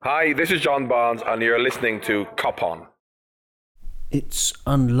Hi, this is John Barnes, and you're listening to Cop On. It's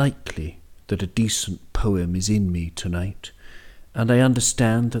unlikely that a decent poem is in me tonight, and I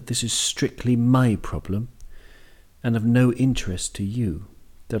understand that this is strictly my problem, and of no interest to you,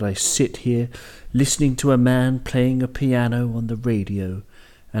 that I sit here listening to a man playing a piano on the radio,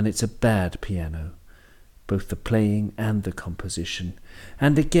 and it's a bad piano, both the playing and the composition,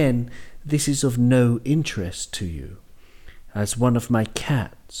 and again, this is of no interest to you, as one of my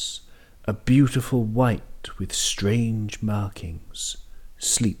cats, a beautiful white with strange markings,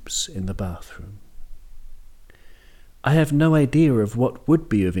 sleeps in the bathroom. I have no idea of what would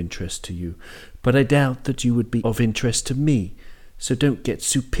be of interest to you, but I doubt that you would be of interest to me, so don't get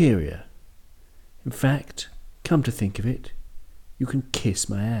superior. In fact, come to think of it, you can kiss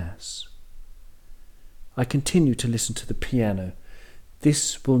my ass. I continue to listen to the piano.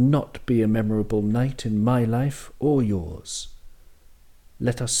 This will not be a memorable night in my life or yours.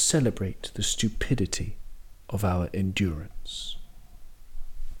 Let us celebrate the stupidity of our endurance.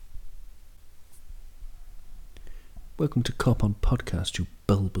 Welcome to Cop On Podcast, you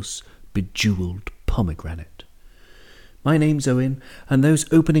bulbous, bejewelled pomegranate. My name's Owen, and those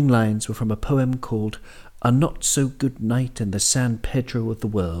opening lines were from a poem called A Not So Good Night in the San Pedro of the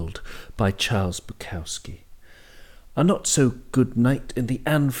World by Charles Bukowski. A not so good night in the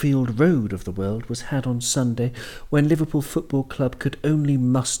Anfield Road of the world was had on Sunday, when Liverpool Football Club could only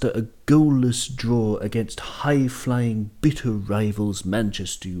muster a goalless draw against high-flying, bitter rivals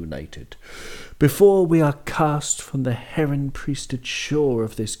Manchester United. Before we are cast from the heron-priested shore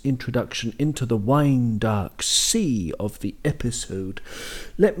of this introduction into the wine-dark sea of the episode,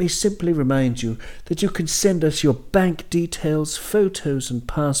 let me simply remind you that you can send us your bank details, photos and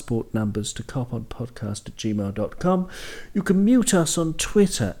passport numbers to coponpodcast@gmail.com. You can mute us on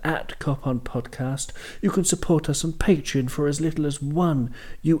Twitter @coponpodcast. You can support us on Patreon for as little as $1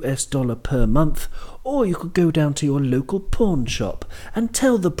 per month, or you could go down to your local pawn shop and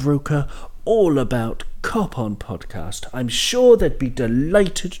tell the broker all about Cop On Podcast. I'm sure they'd be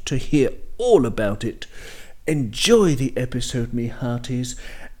delighted to hear all about it. Enjoy the episode, me hearties.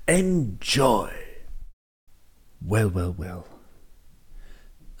 Enjoy. Well.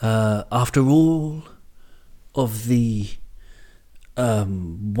 After all of the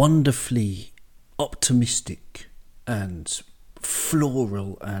wonderfully optimistic and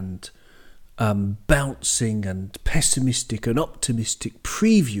floral and bouncing and pessimistic and optimistic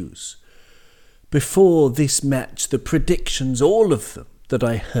previews before this match, the predictions, all of them that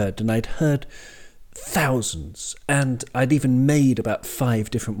I heard, and I'd heard thousands, and I'd even made about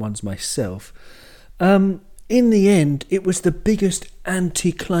 5 different ones myself. In the end, it was the biggest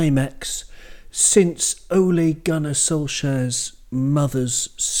anticlimax since Ole Gunnar Solskjaer's mother's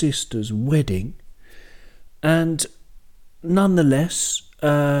sister's wedding, and nonetheless,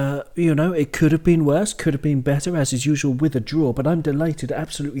 it could have been worse, could have been better, as is usual with a draw, but I'm delighted,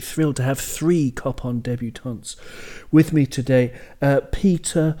 absolutely thrilled to have 3 Cop-On debutantes with me today.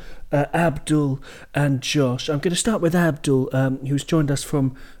 Peter, Abdul and Josh. I'm going to start with Abdul, who's joined us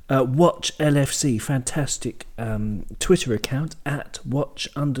from Watch LFC, fantastic Twitter account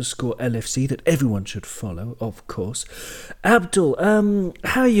 @watch_LFC that everyone should follow, of course. Abdul,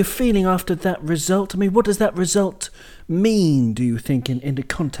 how are you feeling after that result? I mean, what does that result mean, do you think, in the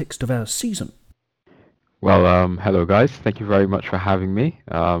context of our season? Well, hello guys. Thank you very much for having me.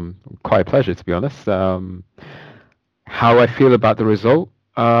 Quite a pleasure, to be honest. How I feel about the result?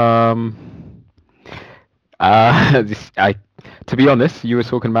 To be honest, you were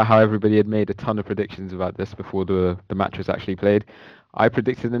talking about how everybody had made a ton of predictions about this before the match was actually played. I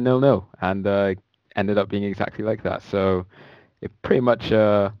predicted a 0-0, and ended up being exactly like that. So it pretty much,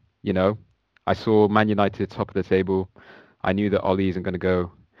 I saw Man United top of the table. I knew that Ollie isn't going to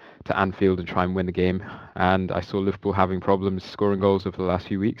go to Anfield and try and win the game, and I saw Liverpool having problems scoring goals over the last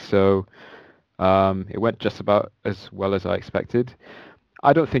few weeks. So it went just about as well as I expected.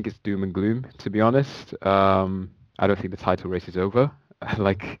 I don't think it's doom and gloom, to be honest. I don't think the title race is over,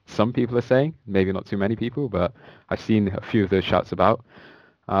 like some people are saying. Maybe not too many people, but I've seen a few of those shouts about.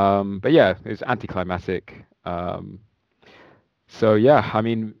 But yeah, it's anticlimactic. So yeah, I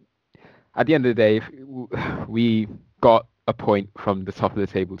mean, at the end of the day, we got a point from the top of the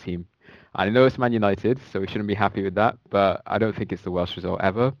table team. I know it's Man United, so we shouldn't be happy with that, but I don't think it's the Welsh result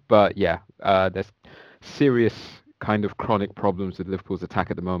ever. But yeah, there's serious kind of chronic problems with Liverpool's attack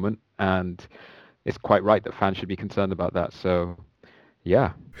at the moment, and it's quite right that fans should be concerned about that. So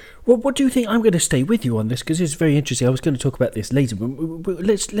yeah. Well, what do you think? I'm going to stay with you on this because it's very interesting. I was going to talk about this later, but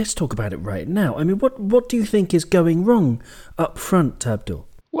let's talk about it right now. I mean, what do you think is going wrong up front, Abdul?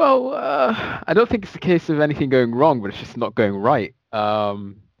 Well, I don't think it's a case of anything going wrong, but it's just not going right.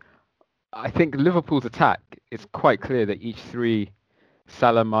 I think Liverpool's attack, it's quite clear that each three,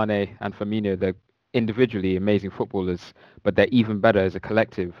 Salah, Mane, and Firmino, they're individually amazing footballers, but they're even better as a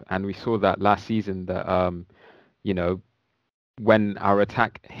collective. And we saw that last season that, you know, when our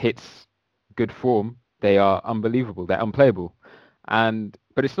attack hits good form, they are unbelievable. They're unplayable.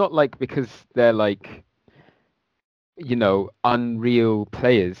 But it's not like because they're like, unreal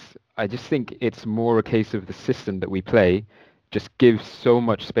players. I just think it's more a case of the system that we play just gives so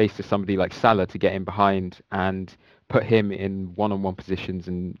much space to somebody like Salah to get in behind and put him in one-on-one positions,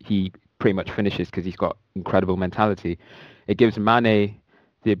 and he pretty much finishes because he's got incredible mentality. It gives Mane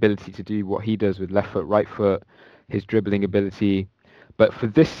the ability to do what he does with left foot, right foot, his dribbling ability. But for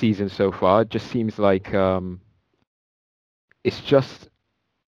this season so far, it just seems like it's just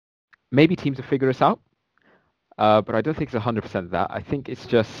maybe teams will figure us out. But I don't think it's 100% that. I think it's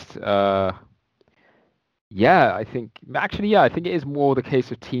just, I think it is more the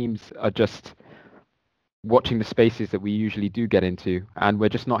case of teams are just watching the spaces that we usually do get into, and we're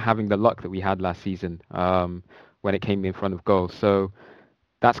just not having the luck that we had last season when it came in front of goals. So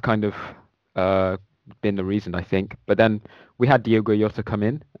that's kind of been the reason, I think. But then we had Diogo Jota come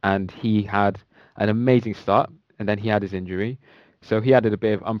in, and he had an amazing start, and then he had his injury. So he added a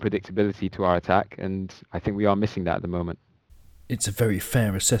bit of unpredictability to our attack, and I think we are missing that at the moment. It's a very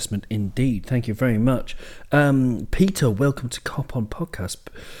fair assessment indeed. Thank you very much. Peter, welcome to Cop On Podcast.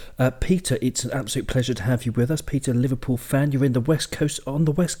 Peter, it's an absolute pleasure to have you with us. Peter, Liverpool fan. You're on the west coast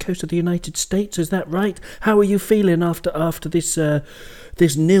of the United States, is that right? How are you feeling after this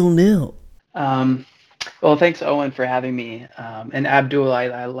 0-0? Well, thanks, Owen, for having me. And Abdul,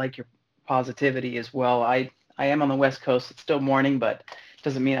 I like your positivity as well. I am on the West Coast. It's still morning, but it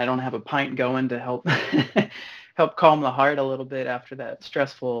doesn't mean I don't have a pint going to help help calm the heart a little bit after that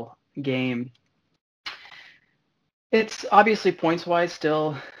stressful game. It's obviously points-wise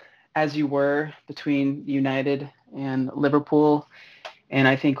still as you were between United and Liverpool. And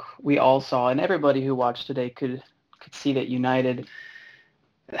I think we all saw, and everybody who watched today could see that United,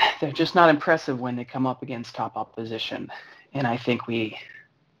 they're just not impressive when they come up against top opposition. And I think we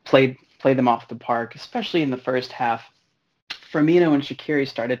played them off the park, especially in the first half. Firmino and Shaqiri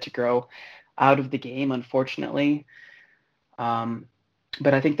started to grow out of the game, unfortunately. But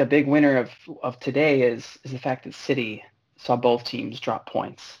I think the big winner of today is the fact that City saw both teams drop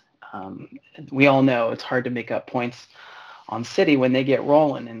points. We all know it's hard to make up points on City when they get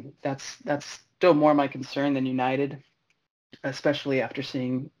rolling, and that's still more my concern than United, especially after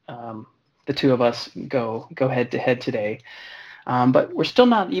seeing the two of us go head to head today. But we're still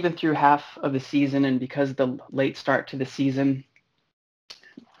not even through half of the season, and because of the late start to the season,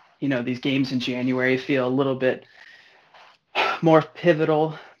 these games in January feel a little bit more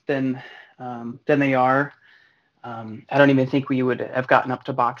pivotal than they are. I don't even think we would have gotten up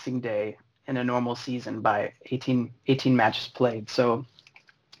to Boxing Day in a normal season by 18 matches played. So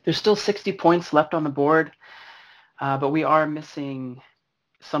there's still 60 points left on the board, but we are missing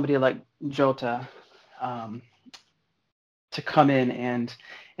somebody like Jota to come in and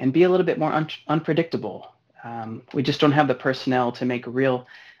be a little bit more unpredictable. We just don't have the personnel to make a real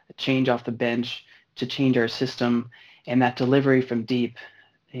change off the bench, to change our system, and that delivery from deep,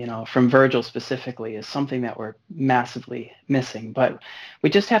 from Virgil specifically, is something that we're massively missing. But we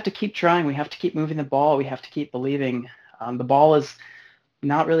just have to keep trying. We have to keep moving the ball. We have to keep believing. The ball is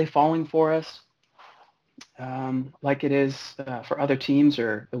not really falling for us like it is for other teams,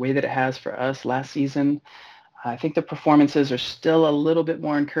 or the way that it has for us last season. I think the performances are still a little bit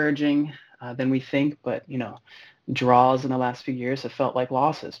more encouraging than we think, but draws in the last few years have felt like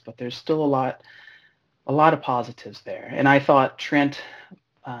losses, but there's still a lot of positives there. And I thought Trent,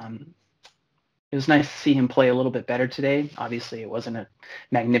 it was nice to see him play a little bit better today. Obviously, it wasn't a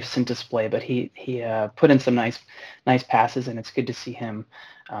magnificent display, but he put in some nice passes, and it's good to see him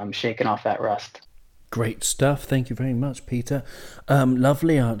shaking off that rust. Great stuff. Thank you very much, Peter.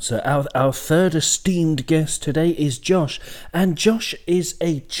 Lovely answer. Our third esteemed guest today is Josh, and Josh is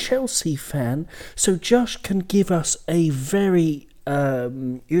a Chelsea fan, so Josh can give us a very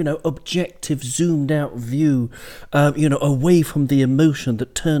objective, zoomed out view, away from the emotion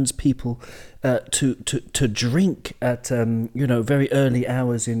that turns people to drink at very early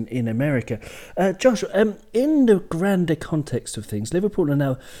hours in America. Josh, in the grander context of things, Liverpool are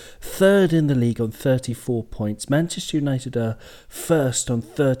now third in the league on 34 points. Manchester United are first on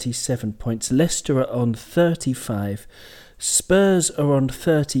 37 points. Leicester are on 35. Spurs are on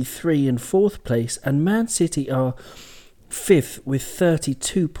 33 in fourth place, and Man City are fifth with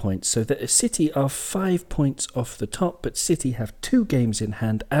 32 points. So that City are 5 points off the top, but City have 2 games in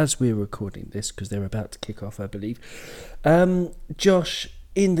hand as we're recording this, because they're about to kick off, I believe. Josh,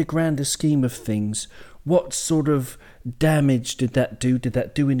 in the grander scheme of things, what sort of damage did that do? Did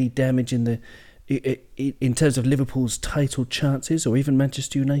that do any damage in terms of Liverpool's title chances, or even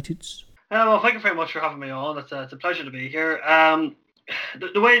Manchester United's? Well, thank you very much for having me on. It's a pleasure to be here.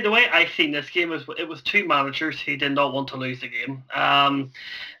 The way I seen this game is it was two managers who did not want to lose the game.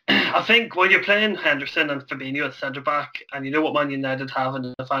 I think when you're playing Henderson and Fabinho at centre back, and you know what Man United have in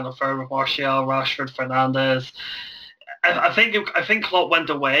the final third with Martial, Rashford, Fernandes, I think Klopp went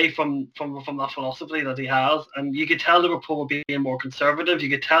away from that philosophy that he has, and you could tell Liverpool were being more conservative. You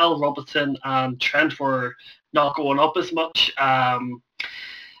could tell Robertson and Trent were not going up as much.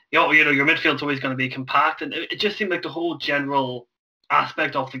 Your midfield's always going to be compact, and it just seemed like the whole general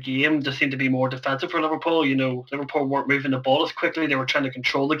aspect of the game just seemed to be more defensive for Liverpool. Liverpool weren't moving the ball as quickly. They were trying to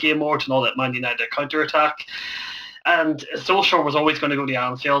control the game more to not let Man United counter-attack. And Solskjaer was always going to go to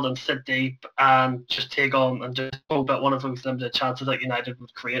Anfield and sit deep and just take on and just hope that one of those limited chances that United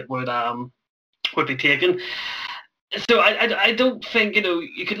would create would be taken. So I don't think,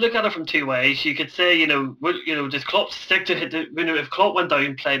 you could look at it from two ways. You could say, does Klopp stick to it? If Klopp went down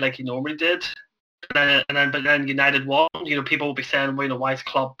and played like he normally did, but then United won, people will be saying, why is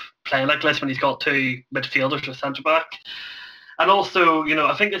Klopp playing like this when he's got two midfielders or centre back? And also,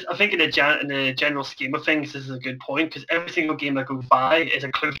 I think in the general scheme of things, this is a good point, because every single game that goes by is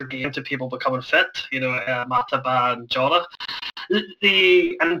a closer game to people becoming fit. Matip and Jota.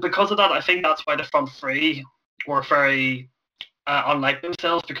 And because of that, I think that's why the front three were very unlike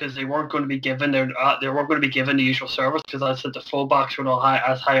themselves, because they weren't going to be given the usual service, because I said the fullbacks were not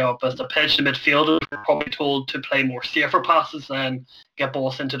as high up as the pitch. The midfielders were probably told to play more safer passes than get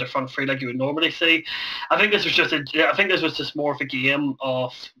balls into the front three like you would normally see. I think this was just more of a game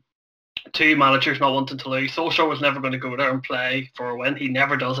of two managers not wanting to lose. Solskjaer was never going to go there and play for a win. He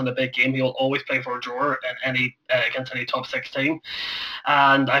never does in a big game. He'll always play for a draw against any top 6 team.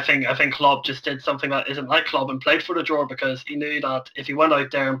 And I think Klopp just did something that isn't like Klopp and played for the draw, because he knew that if he went out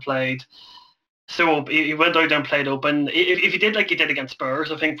there and played open. If he did like he did against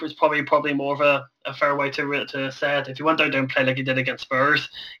Spurs, I think was probably more of a fair way to say it. If he went out there and played like he did against Spurs,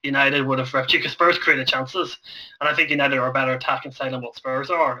 United would have ripped you, because Spurs created chances, and I think United are a better attacking side than what Spurs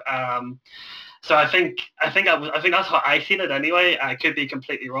are. So I think that's how I seen it anyway. I could be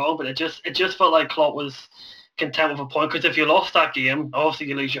completely wrong, but it just felt like Klopp was content with a point, because if you lost that game, obviously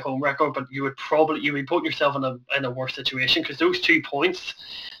you lose your home record, but you would put yourself in a worse situation, because those 2 points.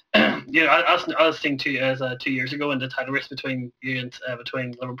 I was seeing 2 years ago in the title race between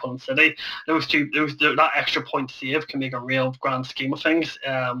Liverpool and City. That extra point save can make a real grand scheme of things,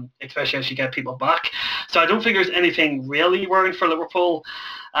 especially as you get people back. So I don't think there's anything really worrying for Liverpool.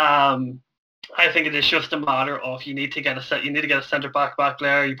 I think it is just a matter of you need to get a centre back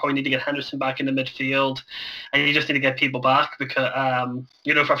there. You probably need to get Henderson back in the midfield, and you just need to get people back, because I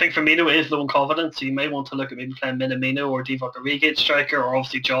think Firmino is low in confidence, so you may want to look at maybe playing Minamino or Divock Origi striker, or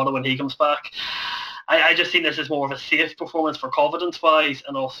obviously Jota when he comes back. I just think this is more of a safe performance for confidence wise,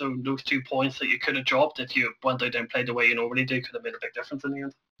 and also those 2 points that you could have dropped if you went out there and played the way you normally do could have made a big difference in the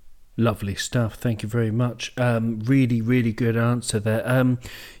end. Lovely stuff. Thank you very much. Really, really good answer there.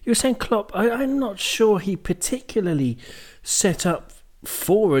 You were saying Klopp, I'm not sure he particularly set up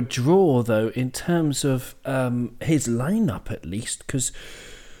for a draw, though, in terms of his lineup, at least, because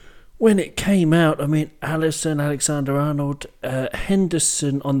when it came out, Alisson, Alexander-Arnold,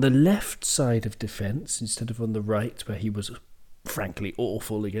 Henderson on the left side of defence instead of on the right, where he was frankly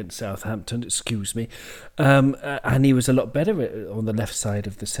awful against Southampton, excuse me, and he was a lot better on the left side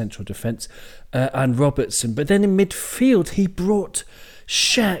of the central defence, and Robertson. But then in midfield he brought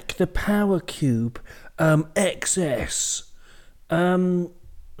Shaq, the power cube, XS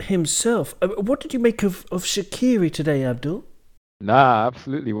himself. What did you make of Shaqiri today, Abdul? Nah,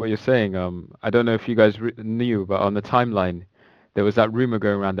 absolutely what you're saying. I don't know if you guys knew, but on the timeline there was that rumour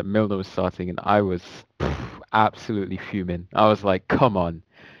going around that Milner was starting, and I was absolutely fuming. I was like, come on.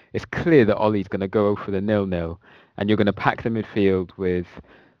 It's clear that Ollie's going to go for the 0-0, and you're going to pack the midfield with,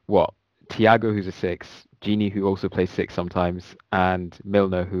 what, Thiago, who's a 6, Gini, who also plays 6 sometimes, and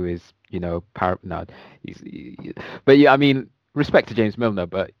Milner, who is, but yeah, respect to James Milner,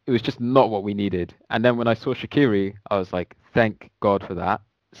 but it was just not what we needed. And then when I saw Shaqiri, I was like, thank God for that.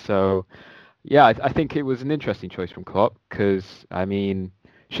 So yeah, I think it was an interesting choice from Klopp, because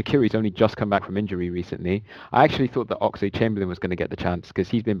Shaqiri's only just come back from injury recently. I actually thought that Oxlade-Chamberlain was going to get the chance, because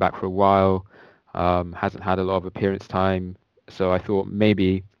he's been back for a while, hasn't had a lot of appearance time. So I thought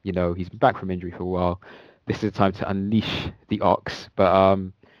maybe, he's been back from injury for a while. This is the time to unleash the Ox. But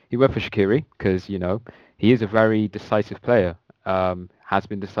he went for Shaqiri because, he is a very decisive player, has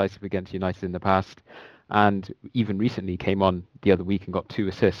been decisive against United in the past. and even recently came on the other week and got 2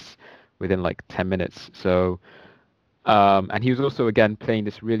 assists within like 10 minutes. So, and he was also again playing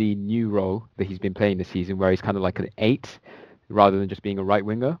this really new role that he's been playing this season, where he's kind of like an 8 rather than just being a right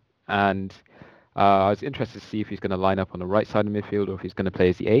winger. And I was interested to see if he's going to line up on the right side of midfield or if he's going to play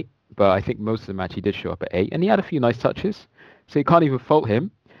as the 8. But I think most of the match he did show up at 8, and he had a few nice touches, so you can't even fault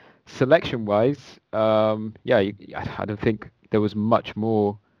him. Selection-wise, I don't think there was much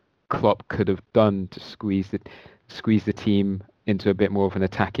more Klopp could have done to squeeze the team into a bit more of an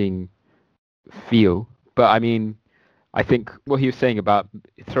attacking feel. But I mean, I think what he was saying about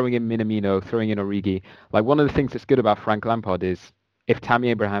throwing in Minamino, throwing in Origi, like one of the things that's good about Frank Lampard is if Tammy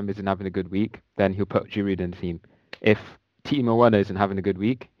Abraham isn't having a good week, then he'll put Giroud in the team. If Timo Werner isn't having a good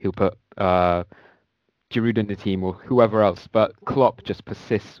week, he'll put Giroud in the team or whoever else. But Klopp just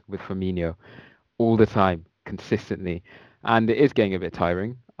persists with Firmino all the time, consistently. And it is getting a bit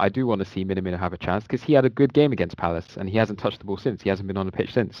tiring. I do want to see Minamino have a chance because he had a good game against Palace and he hasn't touched the ball since. He hasn't been on the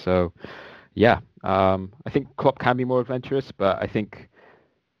pitch since. So, yeah, I think Klopp can be more adventurous, but I think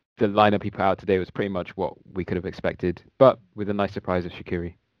the lineup he put out today was pretty much what we could have expected, but with a nice surprise of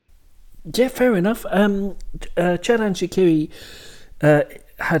Shaqiri. Yeah, fair enough. Xherdan Shaqiri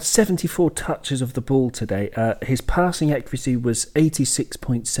had 74 touches of the ball today. His passing accuracy was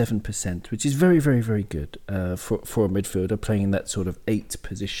 86.7%, which is very, very, very good for a midfielder playing in that sort of 8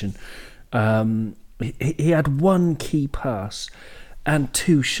 position. He had 1 key pass and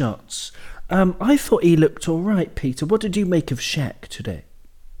 2 shots. I thought he looked all right, Peter. What did you make of Shaq today?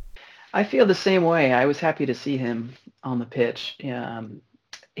 I feel the same way. I was happy to see him on the pitch.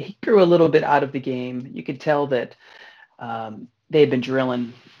 He grew a little bit out of the game. You could tell that they had been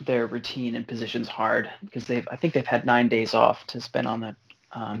drilling their routine and positions hard because I think they've had 9 days off to spend on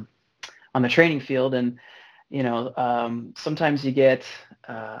the training field. And, sometimes you get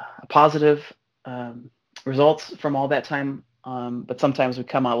positive results from all that time. But sometimes we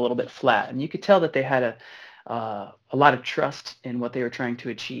come out a little bit flat. And you could tell that they had a lot of trust in what they were trying to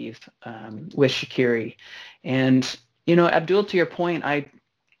achieve with Shaqiri. And, Abdul, to your point, I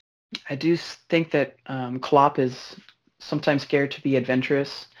do think that Klopp is sometimes scared to be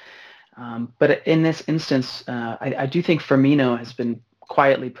adventurous. But in this instance, I do think Firmino has been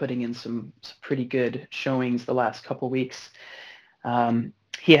quietly putting in some pretty good showings the last couple of weeks.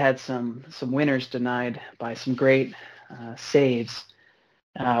 He had some winners denied by some great saves.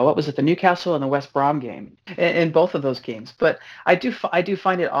 What was it, the Newcastle and the West Brom game? In both of those games. But I do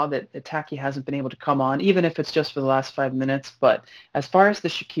find it odd that Taki hasn't been able to come on, even if it's just for the last 5 minutes. But as far as the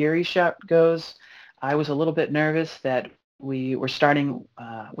Shaqiri shot goes, I was a little bit nervous that we were starting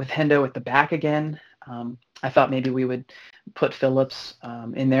with Hendo at the back again. I thought maybe we would put Phillips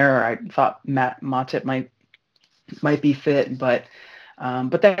in there, or I thought Matt Matip might be fit, but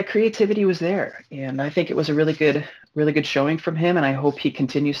that creativity was there, and I think it was a really good showing from him, and I hope he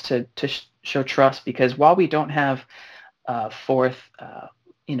continues to show trust, because while we don't have a fourth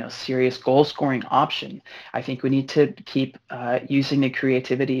serious goal scoring option, I think we need to keep using the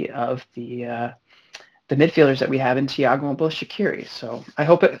creativity of the midfielders that we have in Thiago and both Shaqiri. So I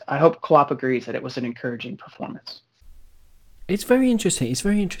hope Klopp agrees that it was an encouraging performance. It's very interesting. It's a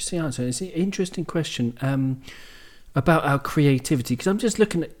very interesting answer. It's an interesting question about our creativity, because I'm just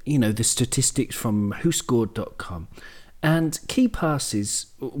looking at the statistics from WhoScored.com, and key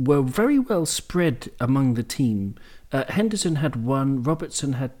passes were very well spread among the team. Henderson had 1,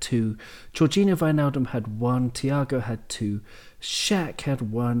 Robertson had 2, Jorginho Wijnaldum had 1, Thiago had 2, Shaq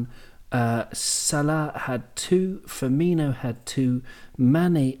had 1. Salah had 2, Firmino had 2,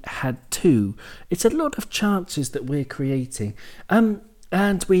 Mane had 2. It's a lot of chances that we're creating. And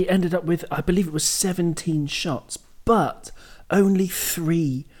we ended up with, I believe it was 17 shots, but only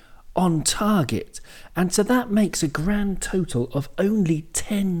 3 on target. And so that makes a grand total of only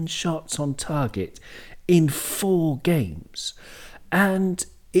 10 shots on target in 4 games. And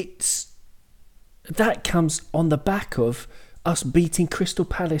that comes on the back of us beating Crystal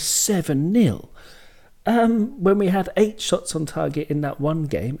Palace 7-0 when we had 8 shots on target in that one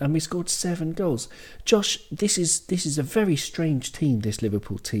game and we scored 7 goals. Josh, this is a very strange team, this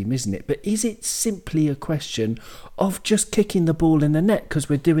Liverpool team, isn't it? But is it simply a question of just kicking the ball in the net because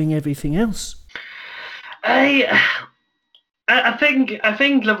we're doing everything else? I think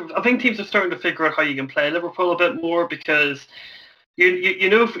teams are starting to figure out how you can play Liverpool a bit more, because you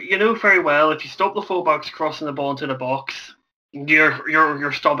know very well if you stop the fullbacks crossing the ball into the box,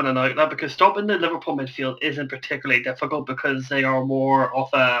 you're stopping an outlet, because stopping the Liverpool midfield isn't particularly difficult, because they are more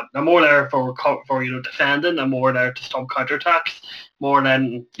there for defending and more there to stop counterattacks more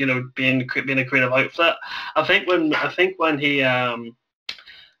than being a creative outlet. I think when he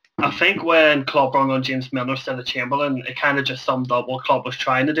I think when Klopp brought on James Milner instead of Chamberlain, it kind of just summed up what Klopp was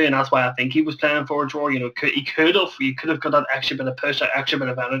trying to do, and that's why I think he was playing for a draw. You know, he could have got that extra bit of push, that extra bit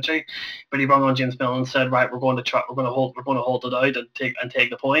of energy, but he brought on James Milner and said, right, we're going to hold it out and take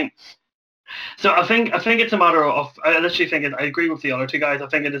the point. So I think it's a matter of, I literally think I agree with the other two guys. I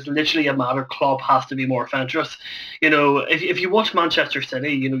think it is literally a matter Klopp has to be more adventurous. You know, if you watch Manchester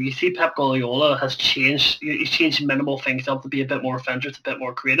City, you know, you see Pep Guardiola has changed. He's changed minimal things up to be a bit more adventurous, a bit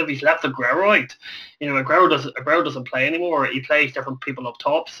more creative. He's left Aguero out. You know, Aguero doesn't play anymore. He plays different people up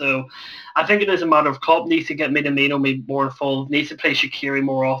top. So I think it is a matter of Klopp needs to get Minamino more involved, needs to play Shaqiri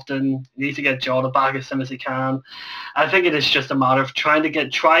more often, needs to get Jota back as soon as he can. I think it is just a matter of try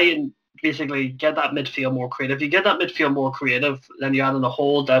and basically get that midfield more creative. If you get that midfield more creative, then you're in a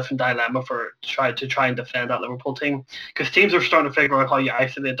whole different dilemma for try and defend that Liverpool team. Because teams are starting to figure out how you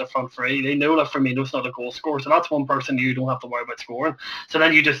isolate the front three. They know that Firmino's not a goal scorer, so that's one person you don't have to worry about scoring. So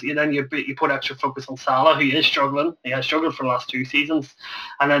then you put extra focus on Salah, who is struggling. He has struggled for the last 2 seasons,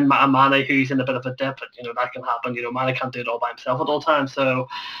 and then Mane, who's in a bit of a dip. You know, that can happen. You know, Mane can't do it all by himself at all times. So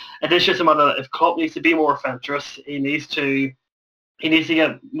it is just a matter of, if Klopp needs to be more adventurous, he needs to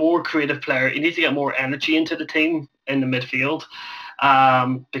get more creative player. He needs to get more energy into the team in the midfield,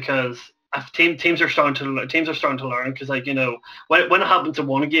 because teams are starting to learn. Because, like, you know, when it happens to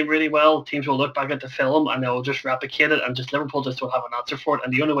one game really well, teams will look back at the film and they'll just replicate it, and just Liverpool just don't have an answer for it.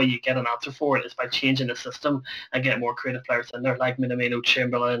 And the only way you get an answer for it is by changing the system and get more creative players in there, like Minamino,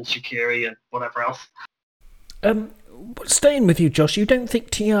 Chamberlain, Shaqiri, and whatever else. Staying with you, Josh, you don't think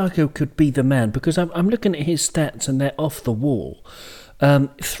Thiago could be the man? Because I'm looking at his stats and they're off the wall.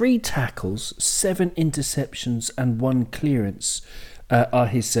 3 tackles, 7 interceptions and 1 clearance are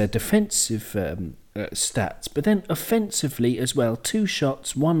his defensive stats. But then offensively as well, 2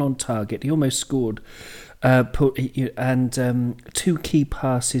 shots, 1 on target. He almost scored. And 2 key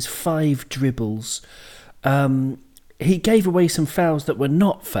passes, 5 dribbles. He gave away some fouls that were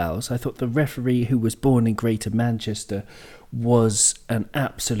not fouls. I thought the referee, who was born in Greater Manchester, was an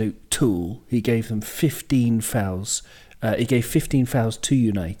absolute tool. He gave them 15 fouls. He gave 15 fouls to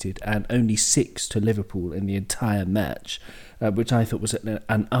United and only 6 to Liverpool in the entire match, which I thought was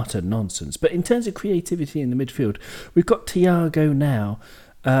an utter nonsense. But in terms of creativity in the midfield, we've got Thiago now.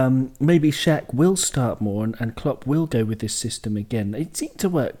 Maybe Shaq will start more and Klopp will go with this system again. It seemed to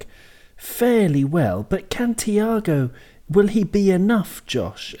work fairly well, but can Thiago, will he be enough,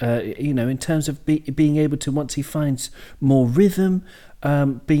 Josh? You know, in terms of being able to, once he finds more rhythm,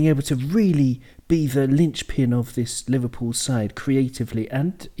 being able to really be the linchpin of this Liverpool side creatively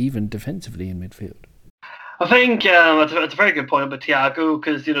and even defensively in midfield? I think it's a very good point about Thiago,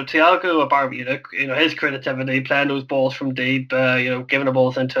 because, you know, Thiago at Bayern Munich, you know, his creativity, playing those balls from deep, you know, giving the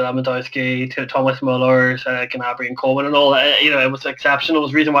balls into Lewandowski, to Thomas Muller, Gnabry and Coleman and all that, you know, it was exceptional. It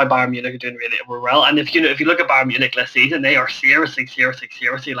was the reason why Bayern Munich are doing really well. And if you look at Bayern Munich last season, they are seriously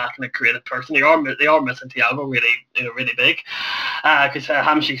lacking a creative person. They are missing Thiago really big, because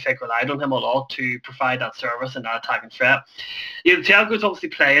Hamsik Flick relied on him a lot to provide that service and that attacking threat. You know, Thiago's obviously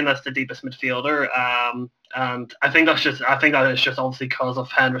playing as the deepest midfielder. And I think that is just obviously because of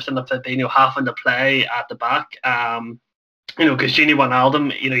Henderson and Fabinho having to play at the back. You know, because Gini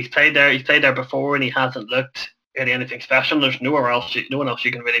Wijnaldum, you know, he's played there before and he hasn't looked really anything special. There's no one else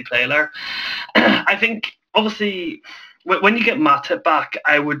you can really play there. I think obviously when you get Matip back,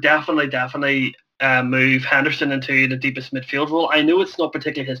 I would definitely move Henderson into the deepest midfield role. I know it's not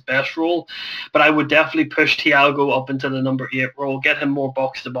particularly his best role, but I would definitely push Thiago up into the number 8 role, get him more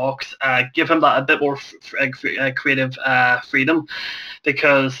box to box, give him that a bit more creative freedom,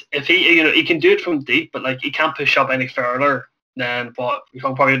 because if he can do it from deep, but like he can't push up any further than what we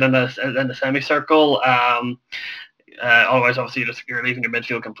can probably in the semicircle. Otherwise, obviously, you're leaving your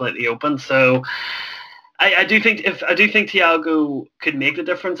midfield completely open. So I do think Thiago could make the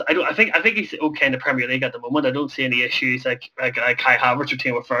difference. I think he's okay in the Premier League at the moment. I don't see any issues like Kai Havertz or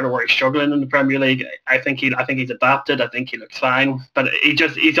Timo Werner where he's struggling in the Premier League. I think he's adapted. I think he looks fine, but he's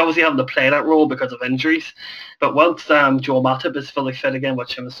obviously having to play that role because of injuries. But once Joel Matip is fully fit again,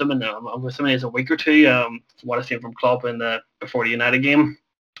 which I'm assuming is a week or two, from what I've seen from Klopp before the United game,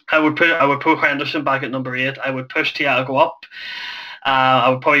 I would put Henderson back at number 8. I would push Thiago up. I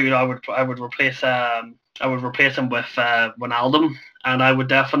would replace him with Wijnaldum, and I would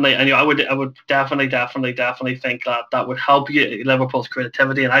definitely think that would help Liverpool's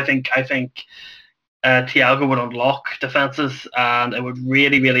creativity, and I think Thiago would unlock defences, and it would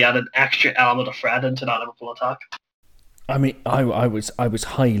really add an extra element of threat into that Liverpool attack. I mean, I was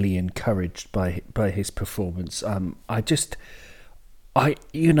highly encouraged by his performance. I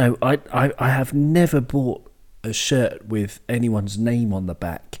have never bought a shirt with anyone's name on the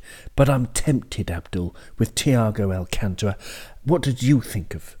back, but I'm tempted, Abdul, with Thiago Alcantara. What did you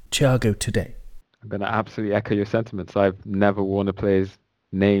think of Thiago today? I'm going to absolutely echo your sentiments. I've never worn a player's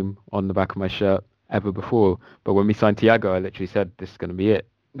name on the back of my shirt ever before. But when we signed Thiago, I literally said, this is going to be it.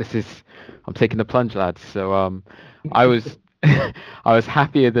 I'm taking the plunge, lads. So I was I was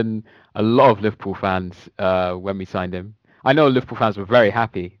happier than a lot of Liverpool fans when we signed him. I know Liverpool fans were very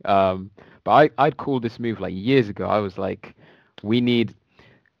happy. But I'd called this move like years ago. I was like, we need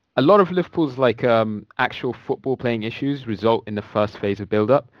a lot of Liverpool's like actual football playing issues result in the first phase of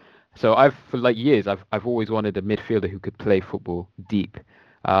build-up. So for like years I've always wanted a midfielder who could play football deep.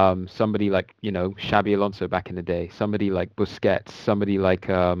 Somebody like, Xabi Alonso back in the day, somebody like Busquets, somebody like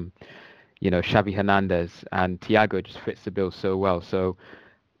Xavi Hernandez, and Thiago just fits the bill so well. So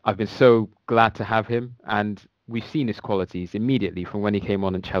I've been so glad to have him, and we've seen his qualities immediately from when he came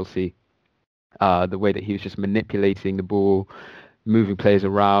on in Chelsea. The way that he was just manipulating the ball, moving players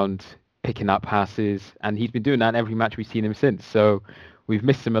around, picking up passes, and he's been doing that in every match we've seen him since. So we've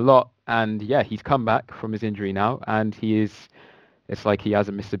missed him a lot, and yeah, he's come back from his injury now, and it's like he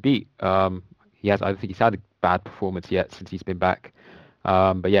hasn't missed a beat. I don't think he's had a bad performance yet since he's been back.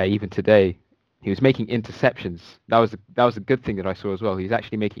 But yeah, even today, he was making interceptions. That was a good thing that I saw as well. He's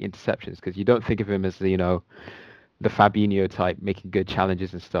actually making interceptions, because you don't think of him as the Fabinho type, making good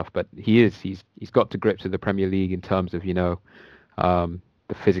challenges and stuff, but he's got to grips with the Premier League in terms of the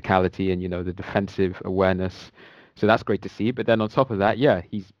physicality and the defensive awareness. So that's great to see. But then on top of that, yeah,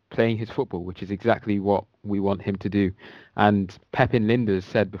 he's playing his football, which is exactly what we want him to do. And Pepin Linders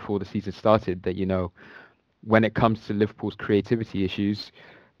said before the season started that when it comes to Liverpool's creativity issues,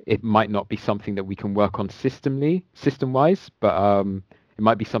 it might not be something that we can work on system-wise, but it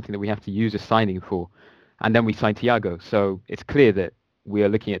might be something that we have to use a signing for. And then we signed Thiago. So it's clear that we are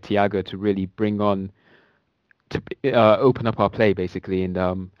looking at Thiago to really open up our play, basically,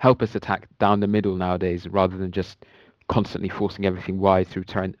 and help us attack down the middle nowadays, rather than just constantly forcing everything wide through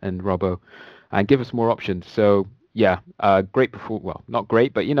Trent and Robbo, and give us more options. So yeah, great performance. Well, not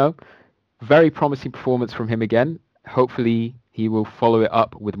great, but very promising performance from him again. Hopefully he will follow it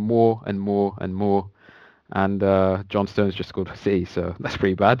up with more and more and more. And John Stones just scored for City, so that's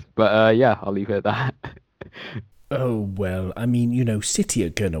pretty bad. But yeah, I'll leave it at that. Oh, well, I mean, City are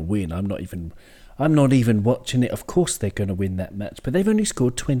going to win. I'm not even watching it. Of course they're going to win that match, but they've only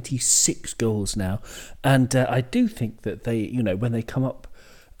scored 26 goals now. And I do think that they, when they come up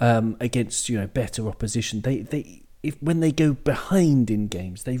against, better opposition, when they go behind in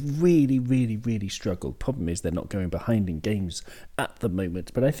games, they really, really, really struggle. Problem is they're not going behind in games at the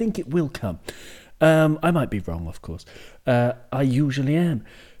moment, but I think it will come. I might be wrong, of course. I usually am.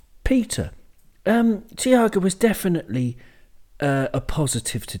 Peter, Thiago was definitely a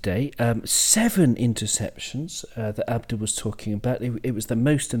positive today. 7 interceptions that Abdul was talking about. It was the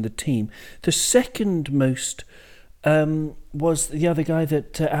most in the team. The second most was the other guy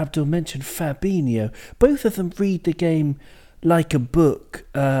that Abdul mentioned, Fabinho. Both of them read the game like a book,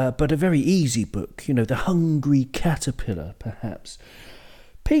 but a very easy book. The Hungry Caterpillar, perhaps.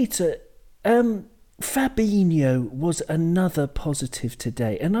 Peter, Fabinho was another positive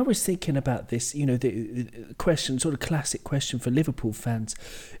today, and I was thinking about this. The question, sort of classic question for Liverpool fans,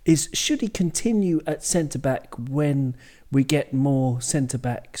 is should he continue at centre back when we get more centre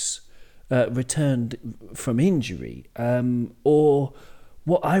backs returned from injury, or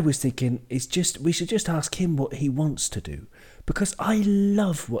what I was thinking is we should just ask him what he wants to do, because I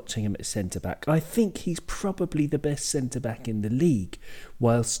love watching him at centre back. I think he's probably the best centre back in the league,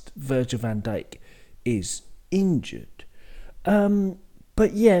 whilst Virgil van Dijk is injured.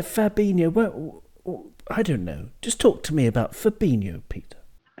 But yeah, Fabinho, well, I don't know. Just talk to me about Fabinho, Peter.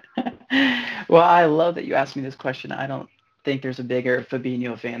 Well, I love that you asked me this question. I don't think there's a bigger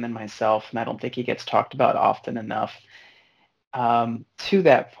Fabinho fan than myself, and I don't think he gets talked about often enough. To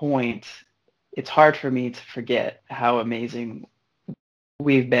that point, it's hard for me to forget how amazing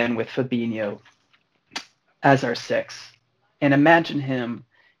we've been with Fabinho as our 6. And imagine him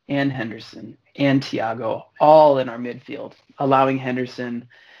and Henderson and Thiago all in our midfield, allowing Henderson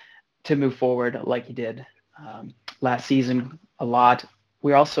to move forward like he did last season a lot.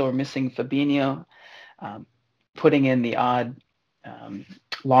 We also are missing Fabinho, putting in the odd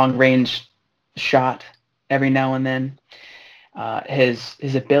long-range shot every now and then.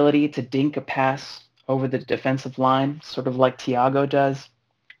 His ability to dink a pass over the defensive line, sort of like Thiago does.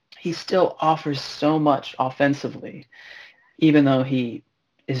 He still offers so much offensively, even though he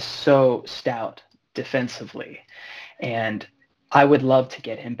is so stout defensively. And I would love to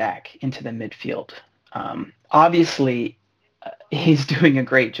get him back into the midfield. Obviously, he's doing a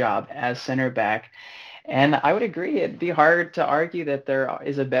great job as center back. And I would agree. It'd be hard to argue that there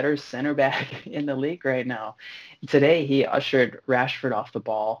is a better center back in the league right now. Today, he ushered Rashford off the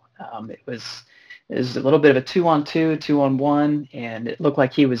ball. It was a little bit of a 2-on-2, 2-on-1, and it looked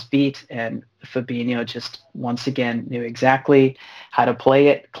like he was beat. And Fabinho just once again knew exactly how to play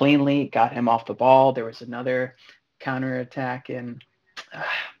it cleanly, got him off the ball. There was another counterattack, and I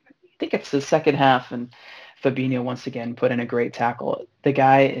think it's the second half, and Fabinho once again put in a great tackle. The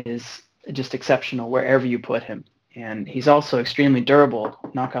guy is just exceptional wherever you put him. And he's also extremely durable,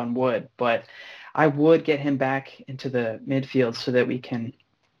 knock on wood. But I would get him back into the midfield so that we can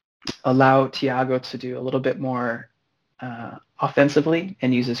allow Thiago to do a little bit more offensively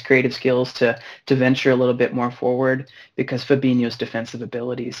and use his creative skills to venture a little bit more forward, because Fabinho's defensive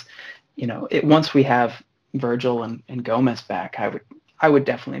abilities, once we have Virgil and Gomez back, I would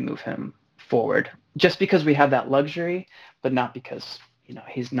definitely move him forward, just because we have that luxury, but not because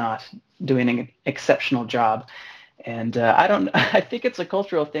he's not doing an exceptional job. And I think it's a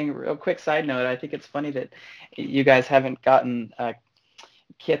cultural thing. Real quick side note, I think it's funny that you guys haven't gotten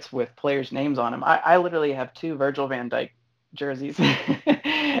kits with players' names on them. I literally have 2 Virgil van Dijk jerseys.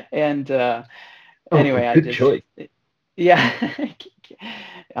 And anyway, I just choice. Yeah.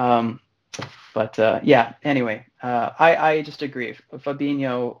 Anyway, I just agree.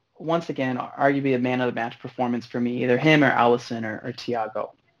 Fabinho, once again, arguably a man of the match performance for me, either him or Alisson or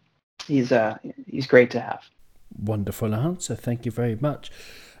Thiago. He's great to have. Wonderful answer. Thank you very much.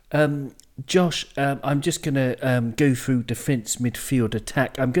 Josh, I'm just going to go through defence, midfield,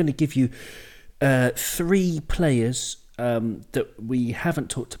 attack. I'm going to give you 3 players that we haven't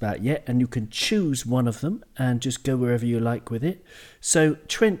talked about yet, and you can choose one of them and just go wherever you like with it. So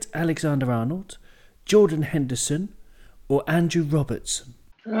Trent Alexander-Arnold, Jordan Henderson, or Andrew Robertson?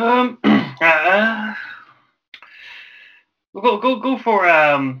 We'll go for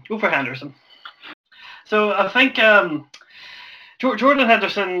Henderson. So I think Jordan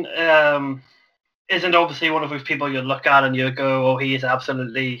Henderson isn't obviously one of those people you look at and you go, oh, he is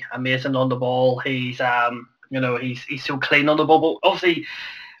absolutely amazing on the ball. He's he's so clean on the ball. But obviously,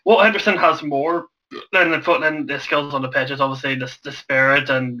 what Henderson has more than the skills on the pitch is obviously the spirit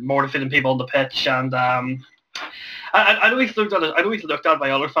and motivating people on the pitch. And I know he's looked at by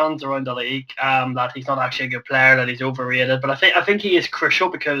other fans around the league that he's not actually a good player, that he's overrated. But I think he is crucial,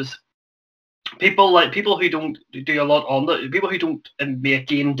 because people who don't do a lot on the people who don't make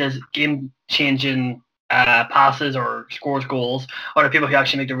game changing passes or scores goals are the people who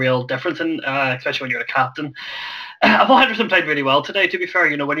actually make the real difference, especially when you're a captain. I thought Henderson played really well today. To be fair,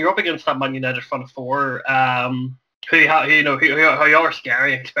 when you're up against that Man United front four, who are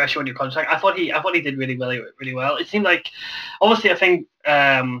scary, especially when you're counter-attack. I thought he did really well. It seemed like, obviously, I think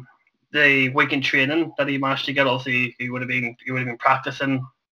the week in training that he managed to get, obviously he would have been practicing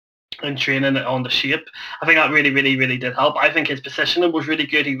and training on the shape. I think that really did help. I think his positioning was really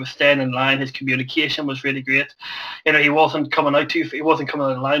good. He was staying in line. His communication was really great. He wasn't coming out of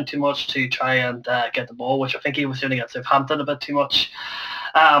the line too much to try and get the ball, which I think he was doing against Southampton a bit too much.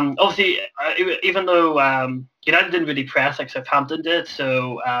 Obviously, even though United didn't really press like Southampton did,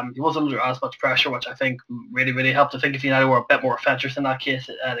 so he wasn't under as much pressure, which I think really helped. I think if United were a bit more adventurous in that case,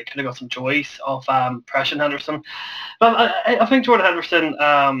 they could have got some choice of pressing Henderson. But I think Jordan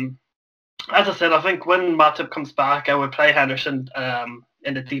Henderson, as I said, I think when Matip comes back, I would play Henderson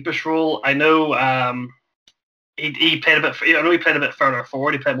in the deepest role. I know he played a bit. I know he played a bit further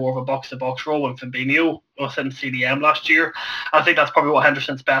forward. He played more of a box-to-box role when Fabinho was in CDM last year. I think that's probably what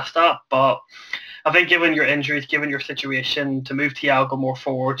Henderson's best at. But I think given your injuries, given your situation, to move Thiago more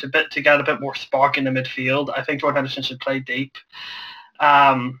forward, to get a bit more spark in the midfield, I think Jordan Henderson should play deep.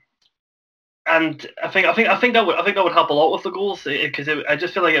 And I think that would help a lot with the goals, because I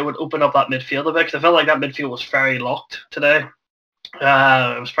just feel like it would open up that midfield a bit, because I felt like that midfield was very locked today.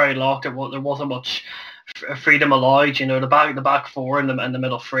 It was very locked. There wasn't much freedom allowed. The back four and the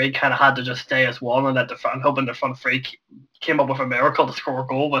middle three kind of had to just stay as one, and hoping the front three came up with a miracle to score a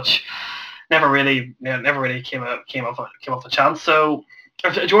goal, which never really came off the chance. So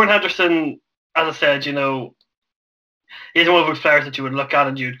Jordan Henderson, as I said, he's one of those players that you would look at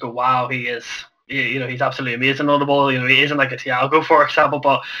and you'd go, wow, he's absolutely amazing on the ball. He isn't like a Thiago, for example,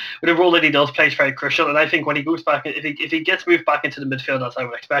 but the role that he does play is very crucial. And I think when he goes back, if he gets moved back into the midfield, as I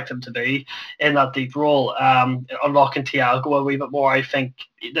would expect him to be in that deep role, unlocking Thiago a wee bit more, I think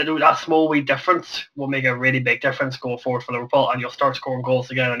that small wee difference will make a really big difference going forward for Liverpool, and you'll start scoring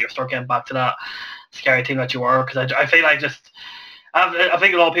goals again, and you'll start getting back to that scary team that you were. Because I feel like I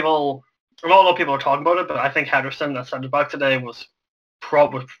think a lot of people are talking about it, but I think Henderson at centre back today was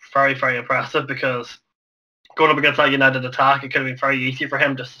very impressive, because going up against that United attack, it could have been very easy for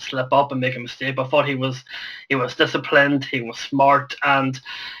him just to slip up and make a mistake. I thought he was disciplined, he was smart, and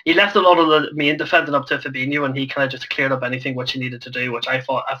he left a lot of the main defending up to Fabinho, and he kind of just cleared up anything which he needed to do. Which I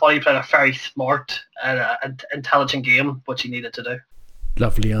thought he played a very smart and intelligent game, which he needed to do.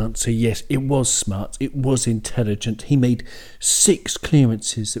 Lovely answer. Yes, it was smart. It was intelligent. He made 6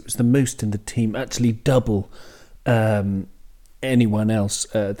 clearances. It was the most in the team, actually double anyone else.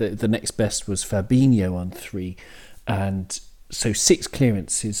 The next best was Fabinho on 3. And so 6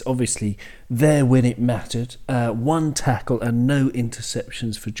 clearances, obviously there when it mattered. 1 tackle and no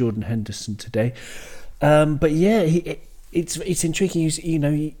interceptions for Jordan Henderson today. But yeah, it's intriguing. You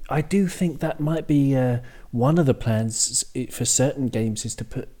know, I do think that might be one of the plans for certain games is to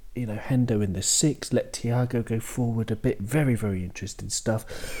put, you know, Hendo in the 6, let Thiago go forward a bit. Very, very interesting stuff.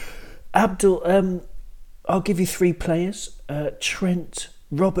 Abdul, I'll give you 3 players: Trent,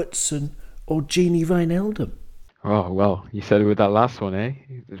 Robertson, or Gini Wijnaldum. Oh, well, you said it with that last one, eh?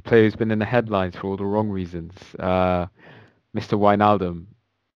 The player who's been in the headlines for all the wrong reasons. Mr. Wijnaldum.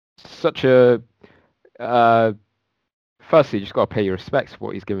 Such a... firstly, you just got to pay your respects for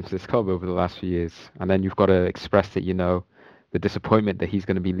what he's given to this club over the last few years. And then you've got to express that, you know, the disappointment that he's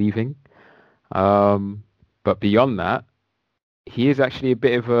going to be leaving. But beyond that, he is actually a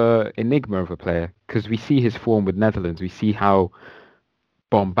bit of an enigma of a player, because we see his form with Netherlands. We see how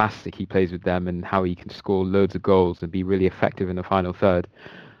bombastic he plays with them and how he can score loads of goals and be really effective in the final third.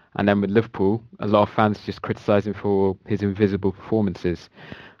 And then with Liverpool, a lot of fans just criticise him for his invisible performances.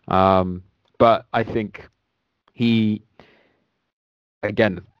 But I think he,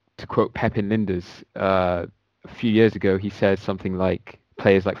 again, to quote Pep in Linders, a few years ago, he said something like,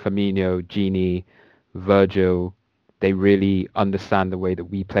 players like Firmino, Gini, Virgil, they really understand the way that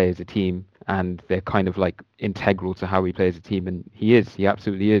we play as a team, and they're kind of like integral to how we play as a team. And he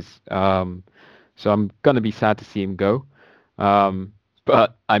absolutely is. So I'm going to be sad to see him go.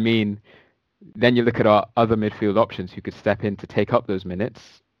 But I mean, then you look at our other midfield options who could step in to take up those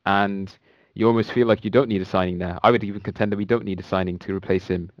minutes, and you almost feel like you don't need a signing there. I would even contend that we don't need a signing to replace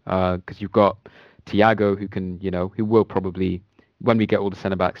him, because you've got Thiago, who can, you know, who will probably, when we get all the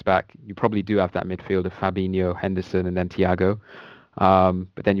centre backs back, you probably do have that midfield of Fabinho, Henderson, and then Thiago.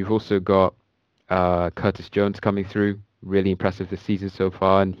 But then you've also got Curtis Jones coming through, really impressive this season so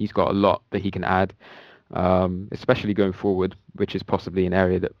far, and he's got a lot that he can add, especially going forward, which is possibly an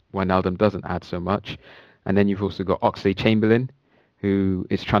area that Wijnaldum doesn't add so much. And then you've also got Oxlade-Chamberlain, who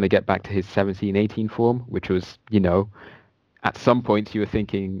is trying to get back to his 17-18 form, which was, you know, at some points you were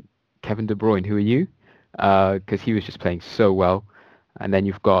thinking, Kevin De Bruyne, who are you? Because he was just playing so well. And then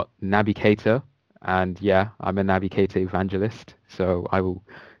you've got Naby Keita, and yeah, I'm a Naby Keita evangelist, so I will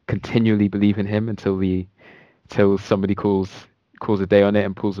continually believe in him until somebody calls a day on it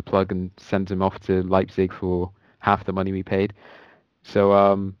and pulls the plug and sends him off to Leipzig for half the money we paid.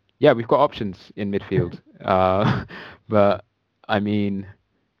 So yeah, we've got options in midfield. But I mean,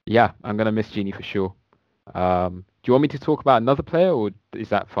 yeah, I'm gonna miss Gini for sure. Do you want me to talk about another player, or is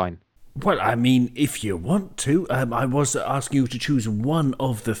that fine? Well, I mean, if you want to. I was asking you to choose one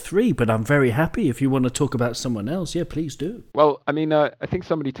of the 3, but I'm very happy if you want to talk about someone else. Yeah, please do. Well, I mean, I think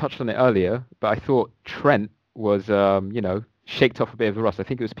somebody touched on it earlier, but I thought Trent was, you know, shaked off a bit of the rust. I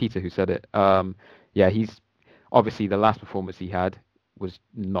think it was Peter who said it. Yeah, he's obviously, the last performance he had was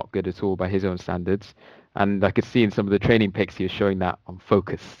not good at all by his own standards. And I could see in some of the training pics he was showing that I'm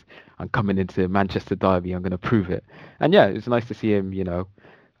focused. I'm coming into Manchester Derby. I'm going to prove it. And yeah, it was nice to see him, you know,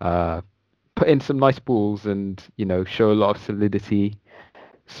 put in some nice balls and, you know, show a lot of solidity.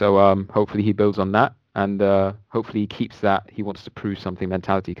 So hopefully he builds on that, and hopefully he keeps that he wants to prove something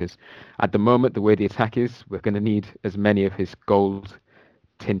mentality, because at the moment, the way the attack is, we're going to need as many of his gold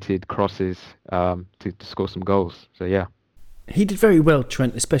tinted crosses to score some goals. So yeah. He did very well,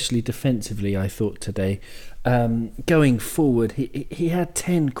 Trent, especially defensively, I thought, today. Going forward, he had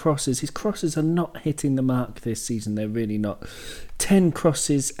 10 crosses. His crosses are not hitting the mark this season. They're really not. 10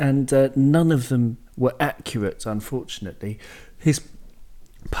 crosses, and none of them were accurate, unfortunately. His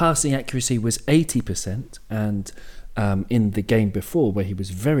passing accuracy was 80%, and in the game before, where he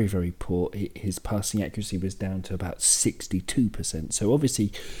was very, very poor, his passing accuracy was down to about 62%. So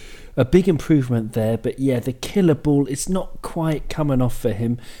obviously a big improvement there, but yeah, the killer ball, it's not quite coming off for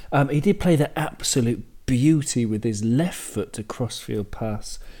him. He did play the absolute beauty with his left foot to crossfield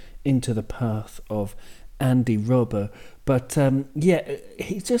pass into the path of Andy Robber, but yeah,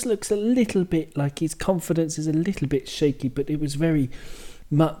 he just looks a little bit like his confidence is a little bit shaky, but it was very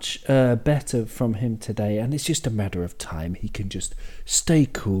much better from him today, and it's just a matter of time. He can just stay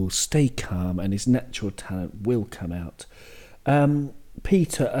cool, stay calm, and his natural talent will come out.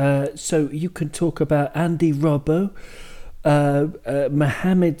 Peter, so you can talk about Andy Robbo,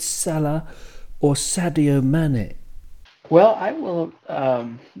 Mohamed Salah, or Sadio Mane. Well, I will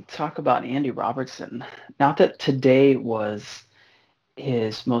talk about Andy Robertson. Not that today was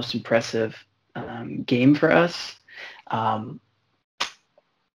his most impressive game for us.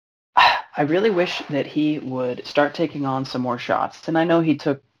 I really wish that he would start taking on some more shots. And I know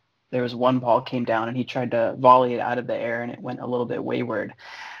there was one ball came down and he tried to volley it out of the air and it went a little bit wayward.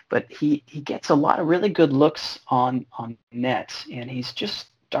 But he gets a lot of really good looks on net, and he's just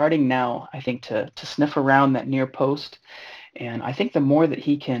starting now, I think, to sniff around that near post. And I think the more that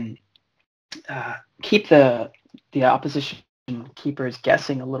he can keep the opposition keepers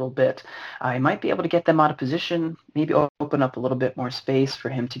guessing a little bit, he might be able to get them out of position, maybe open up a little bit more space for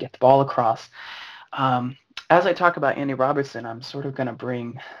him to get the ball across. As I talk about Andy Robertson, I'm sort of going to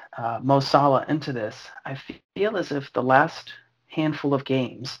bring Mo Salah into this. I feel as if the last handful of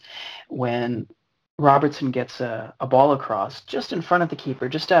games, when Robertson gets a ball across just in front of the keeper,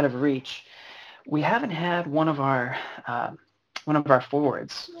 just out of reach, we haven't had one of our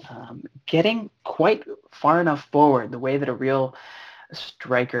forwards getting quite far enough forward, the way that a real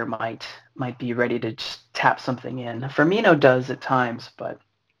striker might be ready to just tap something in. Firmino does at times, but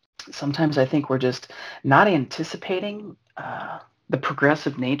sometimes I think we're just not anticipating the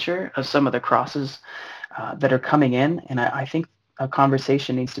progressive nature of some of the crosses that are coming in, and I think a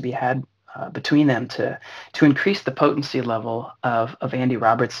conversation needs to be had between them to increase the potency level of Andy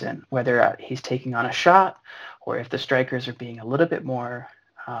Robertson, whether he's taking on a shot or if the strikers are being a little bit more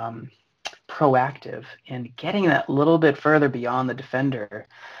proactive in getting that little bit further beyond the defender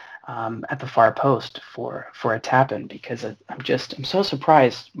at the far post for a tap-in, because I'm so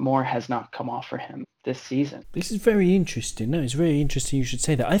surprised more has not come off for him this season. This is very interesting. No, it's very interesting you should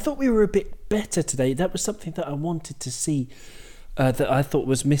say that. I thought we were a bit better today. That was something that I wanted to see, that I thought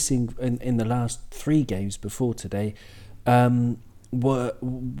was missing in the last 3 games before today. Was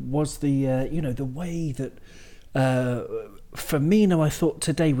the way that Firmino, I thought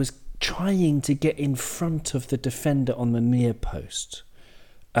today, was trying to get in front of the defender on the near post.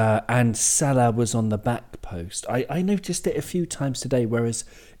 And Salah was on the back post. I noticed it a few times today, whereas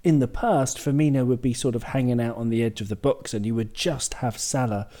in the past, Firmino would be sort of hanging out on the edge of the box and you would just have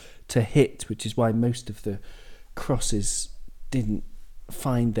Salah to hit, which is why most of the crosses didn't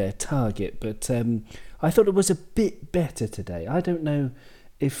find their target. But I thought it was a bit better today. I don't know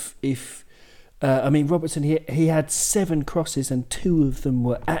if Robertson, he had 7 crosses and 2 of them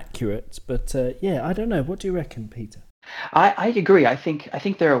were accurate. But I don't know. What do you reckon, Peter? I agree. I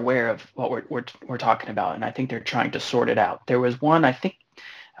think they're aware of what we're talking about, and I think they're trying to sort it out. There was one, I think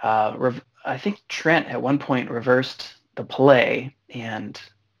Trent at one point reversed the play and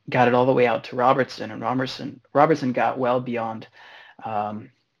got it all the way out to Robertson, and Robertson got well beyond. Was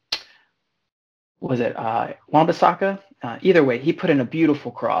it Wan-Bissaka? Either way, he put in a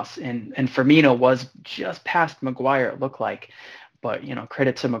beautiful cross, and Firmino was just past Maguire, it looked like, but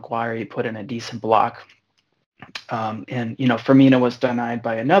credit to Maguire, he put in a decent block. And Firmino was denied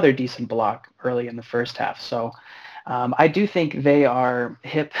by another decent block early in the first half. So I do think they are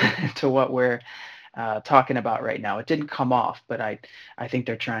hip to what we're talking about right now. It didn't come off, but I think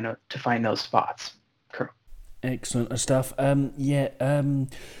they're trying to find those spots. Excellent stuff. I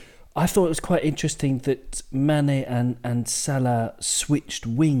thought it was quite interesting that Mane and Salah switched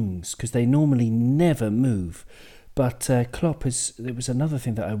wings, because they normally never move. But Klopp there was another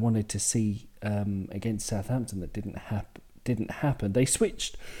thing that I wanted to see against Southampton that didn't happen. They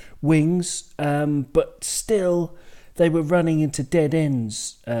switched wings, but still they were running into dead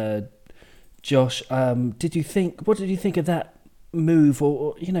ends. Josh, what did you think of that move,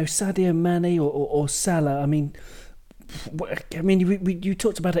 or Sadio Mane or Salah? You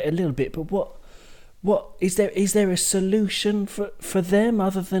talked about it a little bit, but what is there a solution for them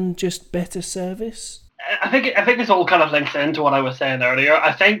other than just better service? I think this all kind of links into what I was saying earlier.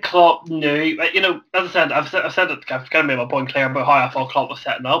 I think Klopp knew, as I said, I've kind of made my point clear about how I thought Klopp was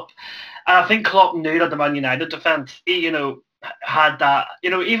setting up. And I think Klopp knew that the Man United defence, had that,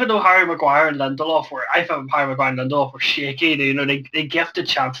 even though Harry Maguire and Lindelof were shaky, they give the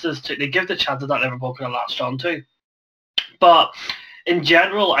chances that Liverpool could have latched on to. But in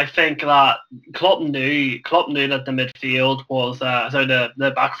general, I think that Klopp knew that the midfield was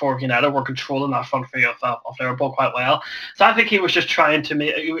the back four of United were controlling that front three of Liverpool quite well. So I think he was just trying to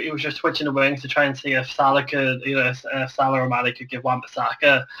he was just switching the wings to try and see if Salah could, if Salah or Mane could give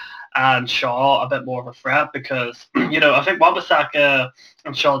Wan-Bissaka and Shaw a bit more of a threat, because I think Wan-Bissaka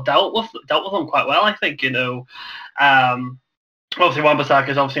and Shaw dealt with them quite well. I think obviously Wan-Bissaka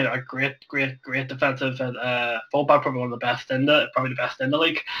is obviously a great defensive fullback, probably one of the best probably the best in the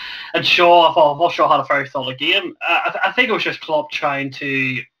league. And Shaw, I thought Shaw had a very solid game. I think it was just Klopp trying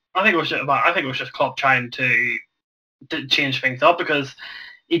to. I think it was just Klopp trying to change things up, because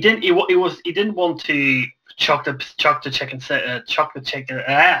he didn't want to chuck the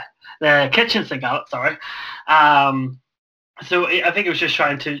kitchen sink out. Sorry. So I think he was just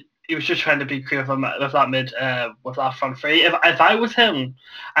trying to be creative with that front three. If I was him,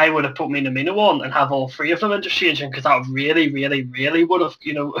 I would have put Minamino on and have all three of them interchanging, because that really would have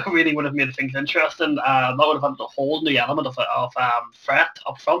really would have made things interesting. That would have had a whole new element of threat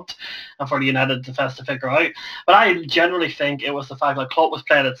up front, and for the United defence to figure out. But I generally think it was the fact that Klopp was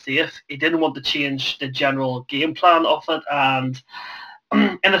playing it safe. He didn't want to change the general game plan of it, and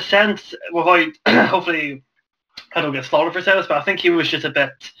in a sense, without hopefully I don't get slaughtered for saying this, but I think he was just a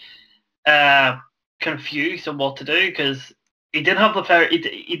bit confused on what to do, because he didn't have the player.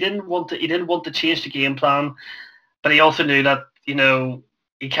 He didn't want to change the game plan, but he also knew that he can't.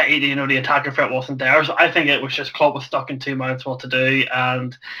 The attacker threat wasn't there. So I think it was just Klopp was stuck in 2 minutes what to do,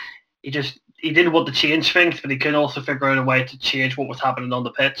 and he didn't want to change things, but he couldn't also figure out a way to change what was happening on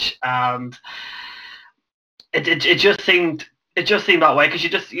the pitch, and it just seemed. It just seemed that way,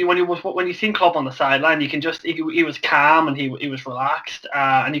 because when you see Klopp on the sideline, you can just he was calm and he was relaxed,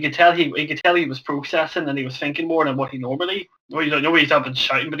 and you could tell he was processing and he was thinking more than what he normally. Well, you don't know he's up and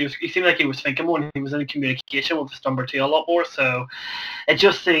shouting, but he seemed like he was thinking more, and he was in communication with his number two a lot more. So it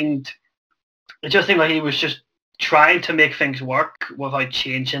just seemed like he was just trying to make things work without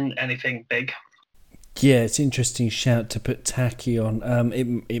changing anything big. Yeah, it's an interesting shout to put Taki on.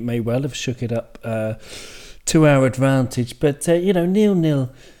 It may well have shook it up to our advantage, but 0-0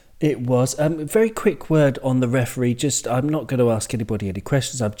 it was. Very quick word on the referee. I'm not going to ask anybody any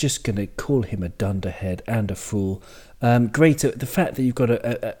questions. I'm just going to call him a dunderhead and a fool. The fact that you've got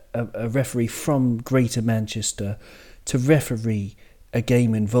a referee from Greater Manchester to referee a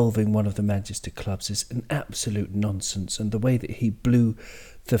game involving one of the Manchester clubs is an absolute nonsense, and the way that he blew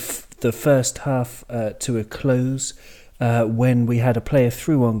the first half to a close when we had a player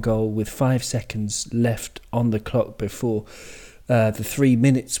through on goal with 5 seconds left on the clock before the 3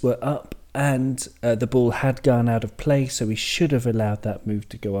 minutes were up, and the ball had gone out of play, so he should have allowed that move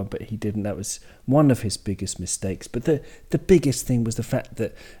to go on, but he didn't. That was one of his biggest mistakes. But the biggest thing was the fact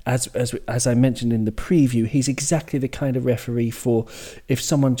that, as I mentioned in the preview, he's exactly the kind of referee for, if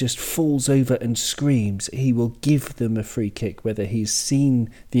someone just falls over and screams, he will give them a free kick, whether he's seen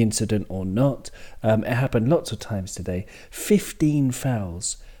the incident or not. It happened lots of times today. 15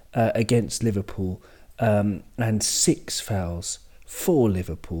 fouls against Liverpool, and 6 fouls for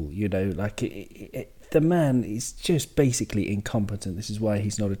Liverpool. The man is just basically incompetent. This is why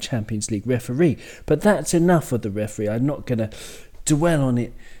he's not a Champions League referee. But that's enough of the referee. I'm not going to dwell on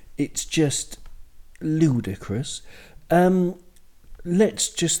it. It's just ludicrous. Let's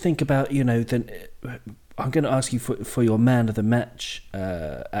just think about, I'm going to ask you for your man of the match,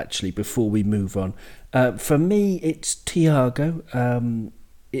 actually, before we move on. For me, it's Thiago.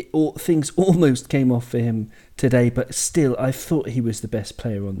 Things almost came off for him today, but still, I thought he was the best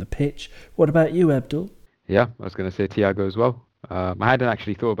player on the pitch. What about you, Abdul? Yeah, I was going to say Thiago as well. I hadn't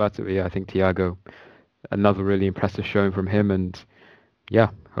actually thought about it, but yeah, I think Thiago, another really impressive showing from him, and yeah,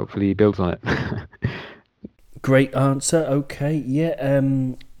 hopefully he builds on it. Great answer. Okay, yeah.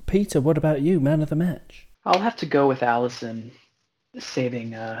 Peter, what about you, man of the match? I'll have to go with Alisson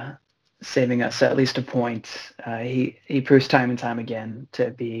saving us at least a point. He proves time and time again to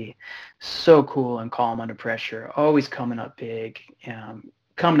be so cool and calm under pressure, always coming up big,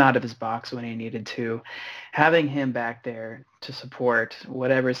 coming out of his box when he needed to. Having him back there to support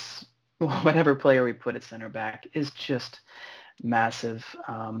whatever player we put at center back is just massive.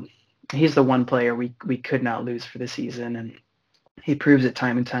 He's the one player we could not lose for the season, and he proves it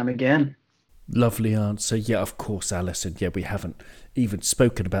time and time again. Lovely answer. Yeah, of course, Alisson. Yeah, we haven't even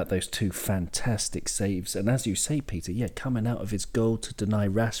spoken about those 2 fantastic saves. And as you say, Peter, coming out of his goal to deny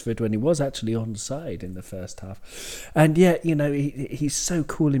Rashford when he was actually onside in the first half. And he's so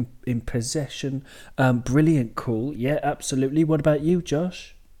cool in possession. Brilliant call. Yeah, absolutely. What about you,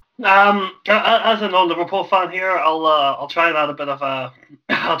 Josh? As a non-Liverpool fan here, I'll try and add a bit of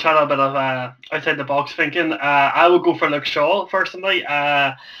outside the box thinking. I will go for Luke Shaw personally.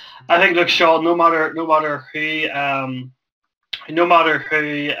 I think Luke Shaw, no matter who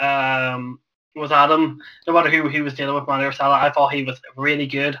with Adam. No matter who he was dealing with, Mane or Salah, I thought he was really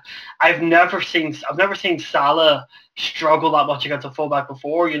good. I've never seen Salah struggle that much against a fullback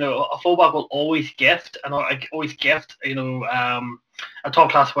before. You know, a fullback will always gift and always gift. You know, a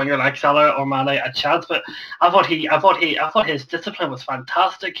top class winger like Salah or Mane a chance. But I thought his discipline was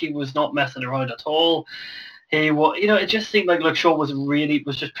fantastic. He was not messing around at all. He was, you know, it just seemed like Luke Shaw was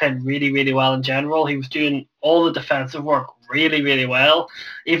just playing really, really well in general. He was doing all the defensive work really, really well.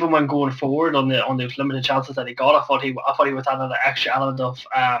 Even when going forward on those limited chances that he got, I thought he was adding an extra element of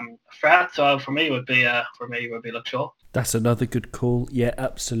threat. So for me, it would be Luke Shaw. That's another good call. Yeah,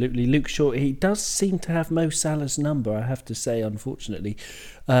 absolutely. Luke Shaw, he does seem to have Mo Salah's number, I have to say, unfortunately.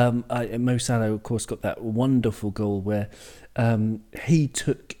 Mo Salah, of course, got that wonderful goal where he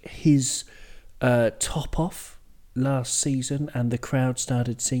took his top off last season and the crowd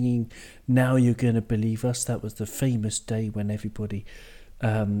started singing "Now You're Gonna Believe Us." That was the famous day when everybody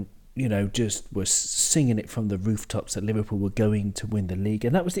just was singing it from the rooftops that Liverpool were going to win the league.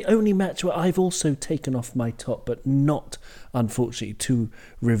 And that was the only match where I've also taken off my top, but not, unfortunately, to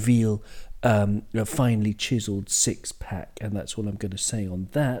reveal a finely chiselled six-pack. And that's all I'm going to say on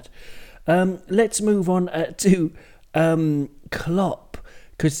that. Let's move on to Klopp,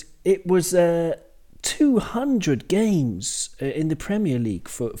 because it was 200 games in the Premier League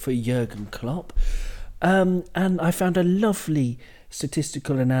for Jurgen Klopp. And I found a lovely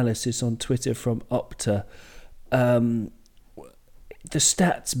statistical analysis on Twitter from Opta. The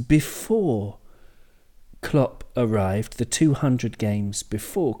stats before Klopp arrived, the 200 games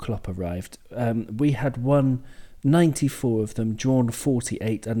before Klopp arrived, we had won 94 of them, drawn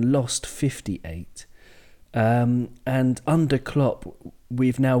 48 and lost 58. And under Klopp,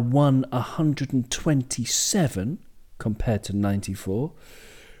 we've now won 127 compared to 94.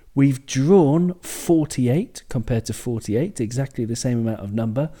 We've drawn 48 compared to 48, exactly the same amount of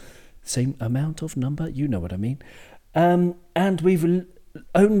number. You know what I mean. And we've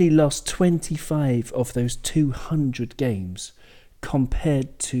only lost 25 of those 200 games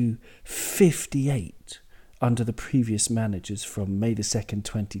compared to 58 under the previous managers from May the 2nd,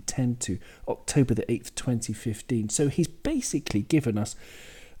 2010 to October the 8th, 2015. So he's basically given us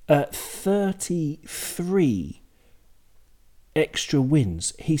 33 extra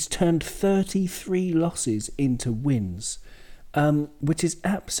wins. He's turned 33 losses into wins, which is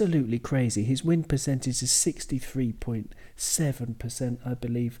absolutely crazy. His win percentage is 63.7%, I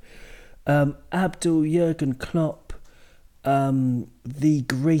believe. Abdul Jurgen Klopp, the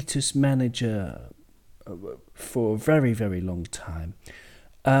greatest manager for a very, very long time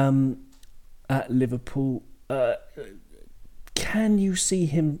at Liverpool. Can you see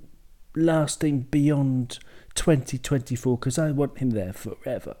him lasting beyond 2024? Because I want him there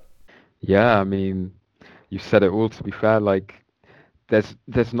forever. Yeah, I mean, you said it all, to be fair. Like, there's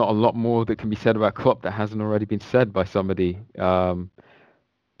not a lot more that can be said about Klopp that hasn't already been said by somebody. So,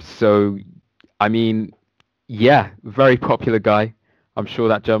 I mean, yeah, very popular guy. I'm sure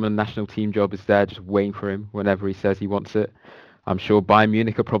that German national team job is there just waiting for him whenever he says he wants it. I'm sure Bayern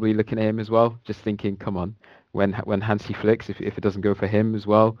Munich are probably looking at him as well, just thinking, come on, when Hansi Flick, if it doesn't go for him as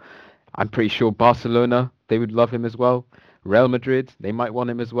well. I'm pretty sure Barcelona, they would love him as well. Real Madrid, they might want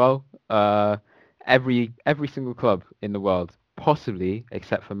him as well. Every single club in the world, possibly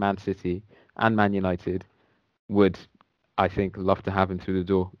except for Man City and Man United, would, I think, love to have him through the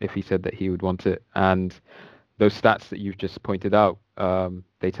door if he said that he would want it. And those stats that you've just pointed out,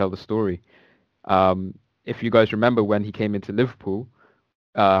 they tell the story. If you guys remember when he came into Liverpool,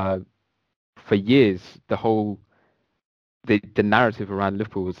 for years, the narrative around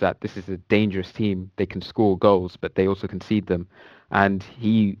Liverpool was that this is a dangerous team. They can score goals, but they also concede them. And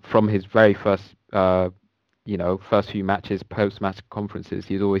he, from his very first few matches, post-match conferences,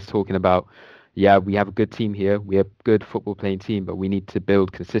 he's always talking about, yeah, we have a good team here. We have a good football playing team, but we need to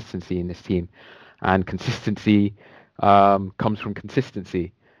build consistency in this team. And consistency comes from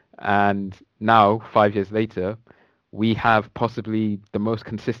consistency. And now, 5 years later, we have possibly the most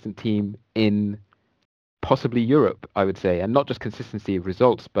consistent team in possibly Europe, I would say. And not just consistency of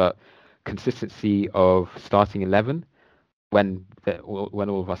results, but consistency of starting 11 when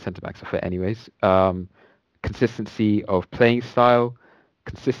all of our centre-backs are fit anyways. Consistency of playing style,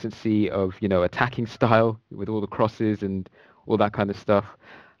 consistency of, attacking style with all the crosses and all that kind of stuff.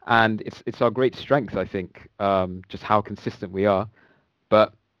 And it's our great strength, I think, just how consistent we are.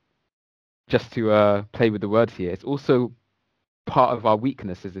 But just to play with the words here, it's also part of our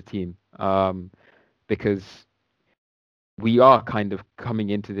weakness as a team, because we are kind of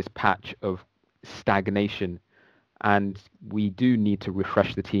coming into this patch of stagnation, and we do need to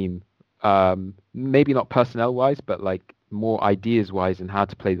refresh the team. Maybe not personnel-wise, but like more ideas-wise in how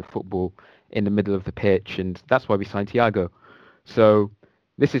to play the football in the middle of the pitch, and that's why we signed Thiago. So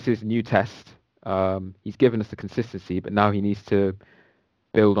this is his new test. He's given us the consistency, but now he needs to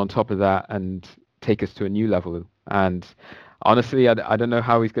build on top of that and take us to a new level. And honestly, I don't know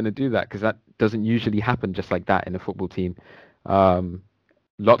how he's going to do that, because that doesn't usually happen just like that in a football team.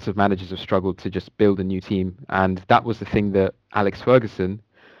 Lots of managers have struggled to just build a new team, and that was the thing that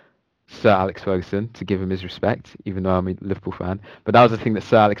Sir Alex Ferguson, to give him his respect, even though I'm a Liverpool fan, but that was the thing that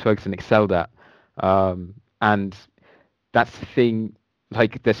Sir Alex Ferguson excelled at. And that's the thing,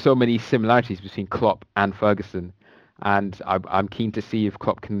 like, there's so many similarities between Klopp and Ferguson, and I'm keen to see if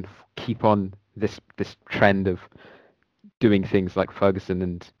Klopp can keep on this trend of doing things like Ferguson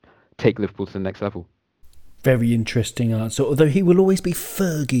and take Liverpool to the next level. Very interesting answer, although he will always be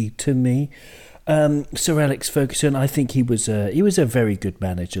Fergie to me. Sir Alex Ferguson, I think he was a very good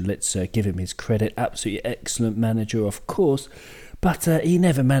manager. Let's give him his credit. Absolutely excellent manager, of course. But he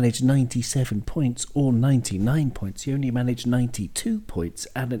never managed 97 points or 99 points. He only managed 92 points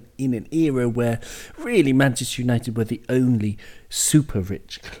in an era where really Manchester United were the only super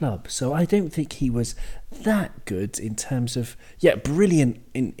rich club. So I don't think he was that good in terms of,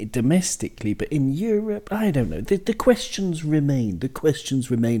 brilliant domestically, but in Europe, I don't know. The questions remain.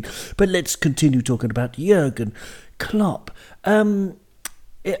 But let's continue talking about Jurgen Klopp. What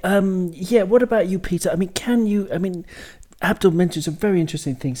about you, Peter? Abdul mentioned some very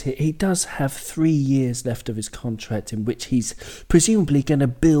interesting things here. He does have 3 years left of his contract in which he's presumably going to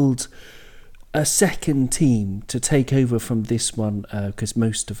build a second team to take over from this one, because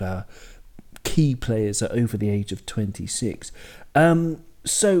most of our key players are over the age of 26. But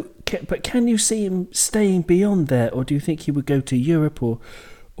can you see him staying beyond there, or do you think he would go to Europe or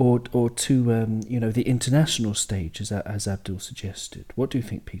to the international stage, as Abdul suggested? What do you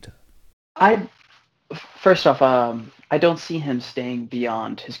think, Peter? First off, I don't see him staying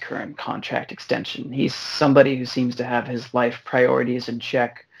beyond his current contract extension. He's somebody who seems to have his life priorities in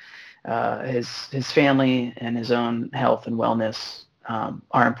check. His family and his own health and wellness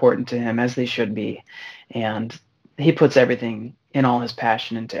are important to him, as they should be. And he puts everything in, all his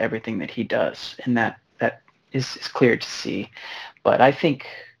passion into everything that he does. And that is clear to see. But I think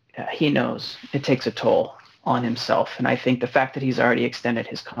he knows it takes a toll on himself. And I think the fact that he's already extended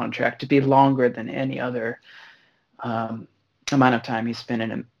his contract to be longer than any other amount of time he's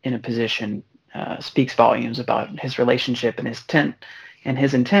spent in a position speaks volumes about his relationship and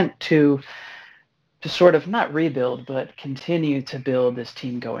his intent to sort of not rebuild, but continue to build this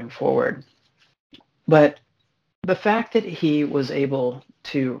team going forward. But the fact that he was able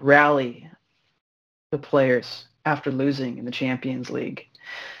to rally the players after losing in the Champions League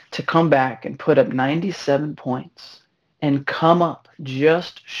to come back and put up 97 points and come up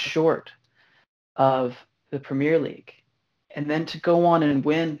just short of the Premier League, and then to go on and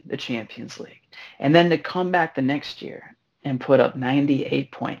win the Champions League, and then to come back the next year and put up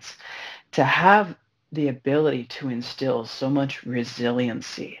 98 points, to have the ability to instill so much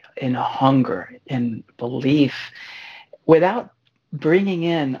resiliency and hunger and belief without bringing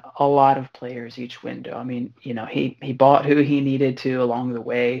in a lot of players each window. I mean, he bought who he needed to along the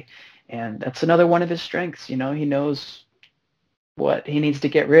way, and that's another one of his strengths. He knows what he needs to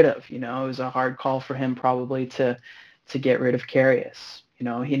get rid of. It was a hard call for him probably to get rid of Karius.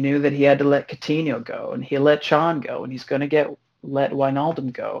 He knew that he had to let Coutinho go, and he let Can go, and he's going to let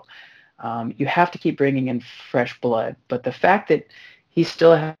Wijnaldum go. You have to keep bringing in fresh blood. But the fact that he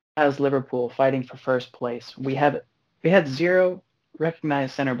still has Liverpool fighting for first place, we had 0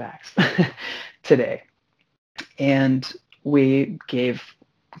 recognized center backs today, and we gave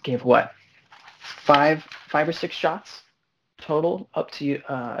what, five or six shots total up to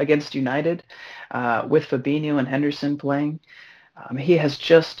against United, with Fabinho and Henderson playing. He has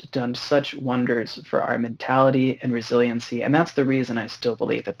just done such wonders for our mentality and resiliency, and that's the reason I still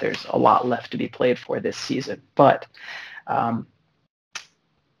believe that there's a lot left to be played for this season. But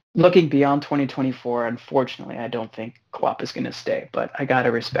looking beyond 2024, unfortunately, I don't think Klopp is going to stay, but I got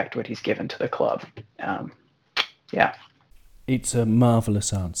to respect what he's given to the club. It's a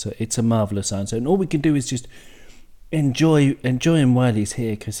marvellous answer. And all we can do is just enjoy him while he's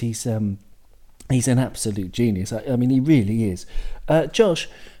here, because he's an absolute genius. I mean, he really is. Josh,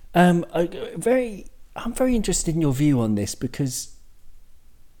 I'm very interested in your view on this, because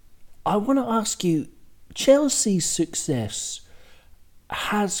I want to ask you, Chelsea's success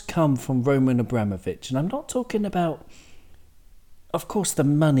has come from Roman Abramovich, and I'm not talking about, of course, the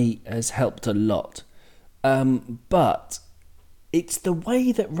money has helped a lot, but it's the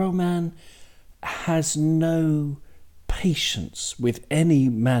way that Roman has no patience with any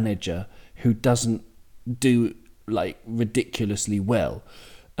manager who doesn't do ridiculously well.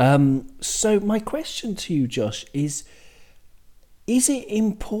 So my question to you, Josh, is it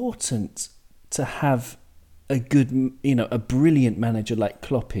important to have a good, a brilliant manager like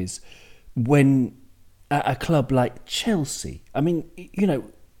Klopp is when at a club like Chelsea? I mean,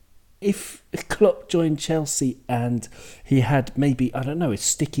 if Klopp joined Chelsea and he had maybe, I don't know, a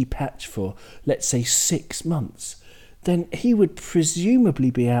sticky patch for, let's say, 6 months, then he would presumably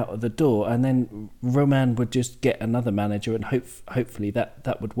be out of the door, and then Roman would just get another manager, and hopefully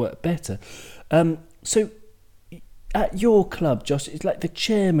that would work better. So at your club, Josh, it's like the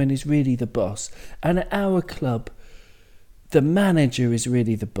chairman is really the boss, and at our club, the manager is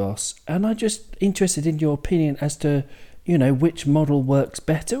really the boss. And I'm just interested in your opinion as to, which model works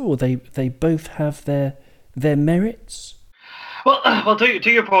better, or they both have their merits. Well,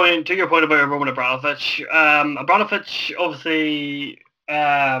 to your point about Roman Abramovich, obviously,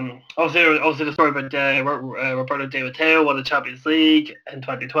 the story about Roberto Di Matteo won the Champions League in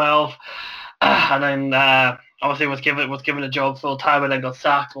 2012, and then obviously was given a job full time and then got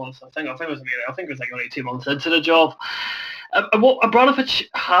sacked once. I think it was like only 2 months into the job. What Abramovich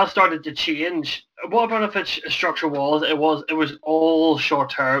has started to change. What Abramovich's structure was, it was all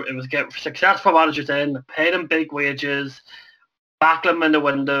short term. It was get successful managers in, pay them big wages, back them in the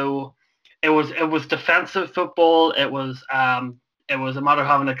window. It was defensive football. It was a matter of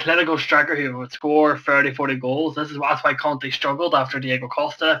having a clinical striker who would score 30, 40 goals. That's why Conte struggled after Diego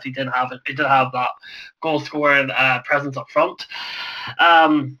Costa. If he didn't have that goal scoring presence up front.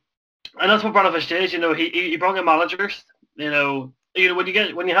 And that's what Abramovich did. He brought in managers. When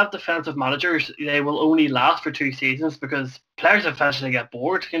you have defensive managers, they will only last for 2 seasons because players eventually get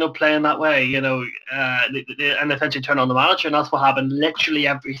bored, playing that way, and eventually turn on the manager, and that's what happened literally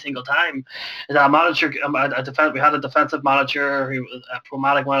every single time. Is that we had a defensive manager who was a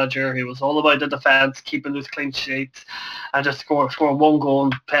pragmatic manager who was all about the defense, keeping those clean sheets, and just scoring one goal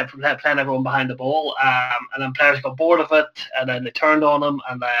and playing everyone behind the ball, and then players got bored of it, and then they turned on him,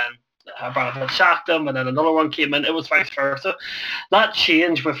 and then Abramovich sacked him, and then another one came in. It was vice versa. That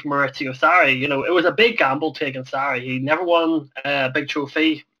changed with Maurizio Sarri. It was a big gamble taking Sarri. He never won a big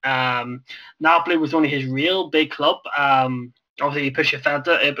trophy. Napoli was only his real big club. Obviously, he pushed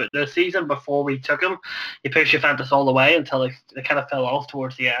Juventus, but the season before we took him, he pushed Juventus all the way until they kind of fell off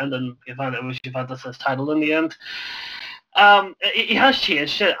towards the end, and it was Juventus' title in the end. He has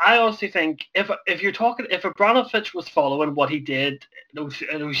changed it. I honestly think if Abramovich was following what he did in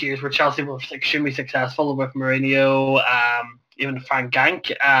those years where Chelsea were extremely successful with Mourinho, even Frank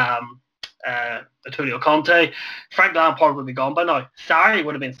Gank, Antonio Conte, Frank Lampard would be gone by now. Sarri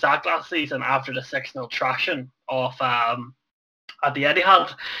would have been sacked last season after the 6-0 thrashing off at the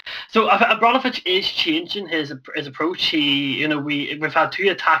Etihad. So Abramovich is changing his approach. We've had 2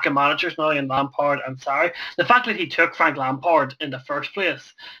 attacking managers now in Lampard and Sarri. The fact that he took Frank Lampard in the first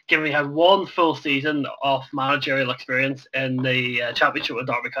place, given he had 1 full season of managerial experience in the Championship with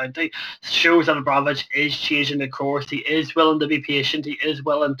Derby County, shows that Abramovich is changing the course. He is willing to be patient. He is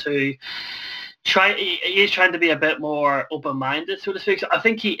willing to he is trying to be a bit more open-minded, so to speak. So I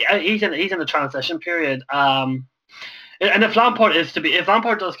think he's in a transition period. And if Lampard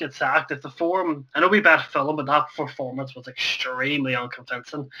does get sacked, if the form, I know we bet Fulham, but that performance was extremely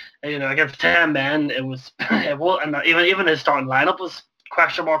unconvincing. Against 10 men, it was, and even his starting lineup was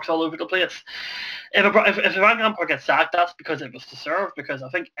question marks all over the place. If Frank Lampard gets sacked, that's because it was deserved. Because I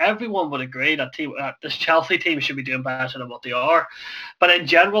think everyone would agree that this Chelsea team should be doing better than what they are. But in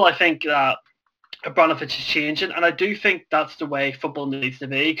general, I think that Abramovich is changing, and I do think that's the way football needs to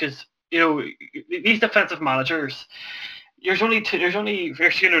be. Because these defensive managers, you've got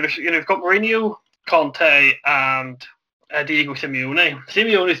Mourinho, Conte, and Diego Simeone.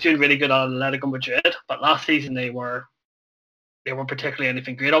 Simeone's doing really good at Atletico Madrid, but last season they weren't particularly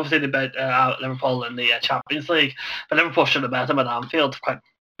anything great. Obviously they beat Liverpool in the Champions League, but Liverpool should have bet them at Anfield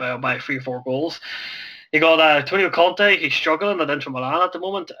by 3 or 4 goals. You got Antonio Conte. He's struggling at Inter Milan at the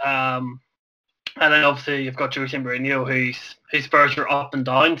moment. And then obviously you've got Jose Mourinho, whose Spurs are up and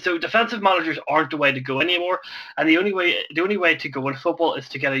down. So defensive managers aren't the way to go anymore. And the only way to go in football is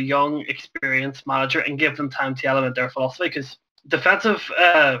to get a young, experienced manager and give them time to implement their philosophy. Because defensive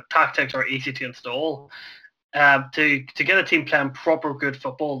tactics are easy to install. To get a team playing proper good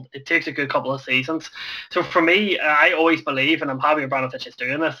football, it takes a good couple of seasons. So for me, I always believe, and I'm happy Abramovich is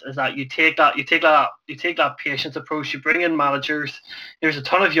doing this, is that you take that patience approach. You bring in managers. There's a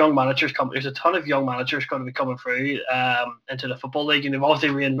ton of young managers going to be coming through into the football league. And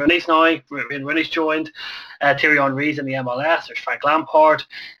obviously Wayne Rooney's now. Wayne Rooney's joined. Thierry Henry's in the MLS. There's Frank Lampard.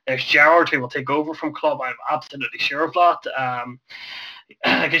 There's Gerrard, who will take over from Klopp. I'm absolutely sure of that.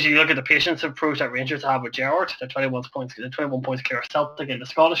 because you look at the patience approach that Rangers have with Gerrard, the 21 points clear of Celtic in the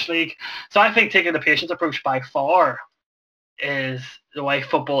Scottish League. So I think taking the patience approach by far is the way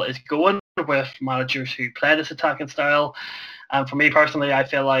football is going, with managers who play this attacking style. And for me personally, I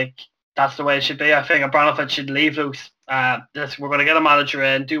feel like that's the way it should be. I think Abramovich should leave loose. We're going to get a manager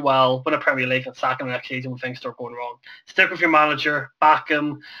in, do well, win a Premier League, and sack him next season when things start going wrong. Stick with your manager, back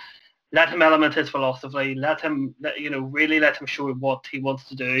him, let him element his philosophy, really let him show what he wants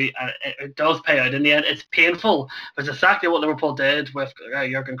to do, and it does pay out in the end. It's painful, but it's exactly what Liverpool did with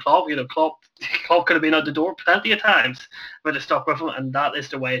Jurgen Klopp. Klopp could have been out the door plenty of times, but it stuck with him, and that is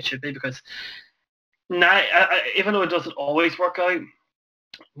the way it should be. Because now, even though it doesn't always work out,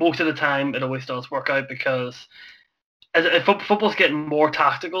 most of the time it always does work out, because football's getting more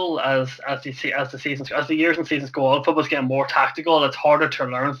tactical as the years and seasons go on. Football's getting more tactical, and it's harder to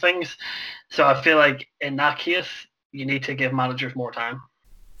learn things. So I feel like in that case, you need to give managers more time.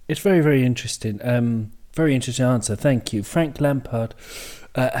 It's very, very interesting. Very interesting answer. Thank you. Frank Lampard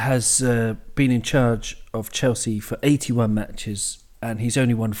has been in charge of Chelsea for 81 matches, and he's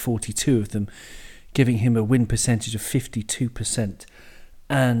only won 42 of them, giving him a win percentage of 52%.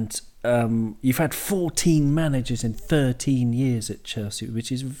 And you've had 14 managers in 13 years at Chelsea, which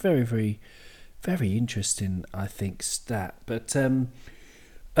is very, very, very interesting, I think, stat. But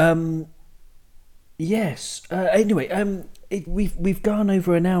yes. Anyway, we've gone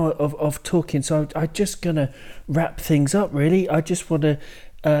over an hour of talking, so I'm just gonna wrap things up. Really, I just want to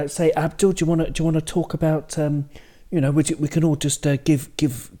say, Abdul, do you want to talk about? We can all just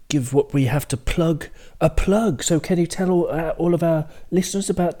give what we have to plug a plug. So can you tell all of our listeners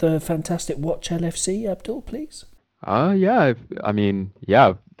about the fantastic Watch LFC, Abdul, please? Yeah. I've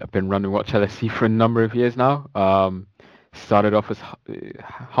been running Watch LFC for a number of years now. Started off as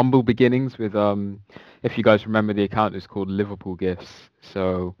humble beginnings with, if you guys remember the account, it's called Liverpool Gifts.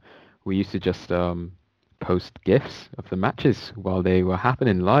 So we used to just post GIFs of the matches while they were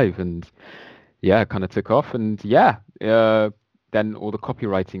happening live, and yeah, it kind of took off, and then all the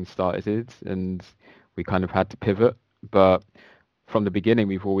copywriting started, and we kind of had to pivot. But from the beginning,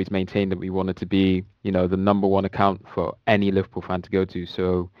 we've always maintained that we wanted to be, the number one account for any Liverpool fan to go to.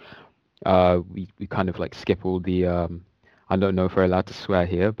 So we kind of like skip all the, I don't know if we're allowed to swear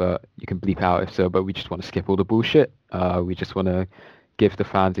here, but you can bleep out if so, but we just want to skip all the bullshit. We just want to give the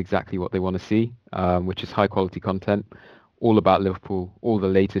fans exactly what they want to see, which is high quality content, all about Liverpool, all the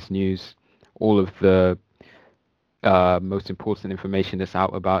latest news, all of the most important information that's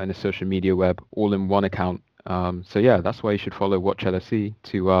out about in the social media web, all in one account. So yeah, that's why you should follow Watch LFC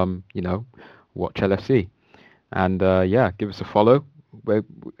to Watch LFC, and give us a follow. We're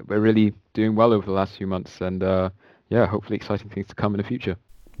really doing well over the last few months, and hopefully exciting things to come in the future.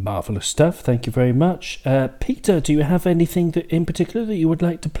 Marvellous stuff. Thank you very much. Peter, do you have anything in particular that you would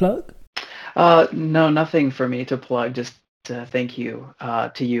like to plug? No, nothing for me to plug. Just thank you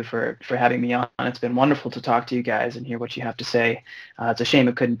to you for having me on. It's been wonderful to talk to you guys and hear what you have to say. It's a shame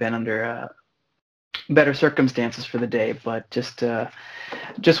it couldn't have been under better circumstances for the day, but just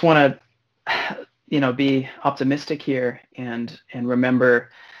want to be optimistic here and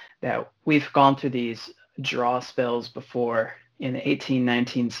remember that we've gone through these draw spells before in the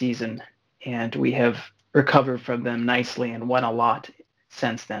 18-19 season, and we have recovered from them nicely and won a lot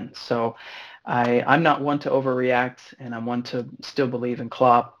since then. So I'm not one to overreact, and I'm one to still believe in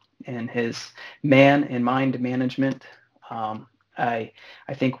Klopp and his man and mind management. I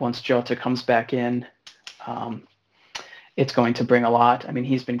think once Jota comes back in, it's going to bring a lot. I mean,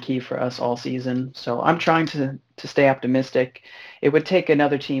 he's been key for us all season. So I'm trying to stay optimistic. It would take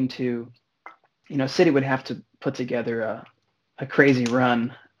another team to, City would have to put together a crazy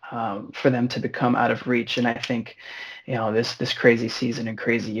run for them to become out of reach. And I think, this crazy season and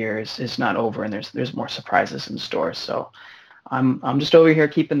crazy year is not over, and there's more surprises in store. So I'm just over here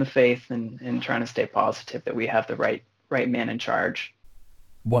keeping the faith and trying to stay positive that we have the right man in charge.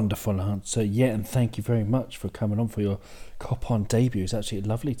 Wonderful answer. Yeah, and thank you very much for coming on for your Cop On debut. It's actually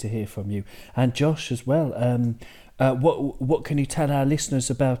lovely to hear from you. And Josh as well. What can you tell our listeners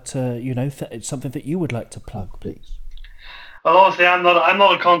about, something that you would like to plug, please? Well, obviously, I'm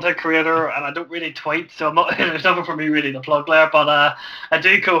not a content creator, and I don't really tweet, so there's nothing for me really to plug there. But I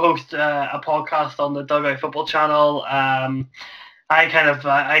do co-host a podcast on the Dugout Football channel. I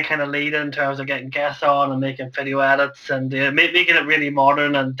kind of lead in terms of getting guests on and making video edits and making it really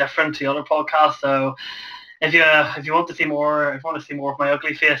modern and different to other podcasts. So if you want to see more, of my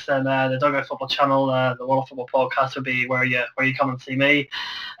ugly face, then the Dugout Football channel, the World of Football podcast would be where you come and see me.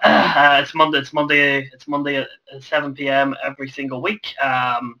 It's Monday at 7 p.m. every single week.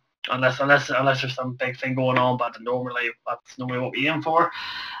 unless there's some big thing going on, but normally that's normally what we aim for.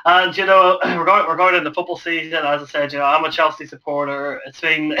 And regarding the football season, as I said, I'm a Chelsea supporter. It's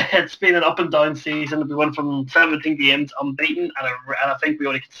been an up and down season. We went from 17 games unbeaten, and I think we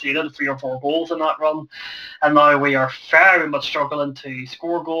only conceded 3 or 4 goals in that run. And now we are very much struggling to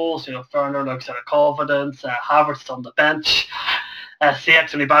score goals. Werner looks out of confidence. Havertz on the bench.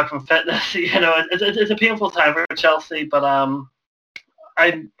 CX only back from fitness. It's a painful time for Chelsea, but I'm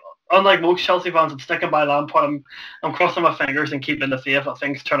unlike most Chelsea fans. I'm sticking by Lampard. I'm crossing my fingers and keeping the faith that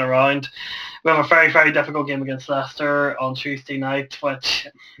things turn around. We have a very, very difficult game against Leicester on Tuesday night, which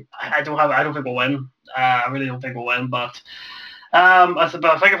I don't think we'll win. I really don't think we'll win. But thank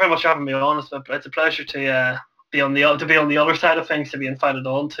you very much for having me on. It's a pleasure to be on the other side of things, to be invited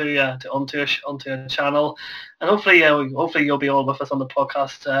onto a channel, and hopefully you'll be all with us on the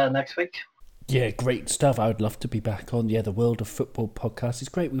podcast next week. Yeah, great stuff. I would love to be back on the World of Football podcast. It's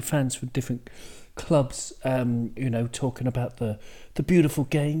great with fans from different clubs, talking about the beautiful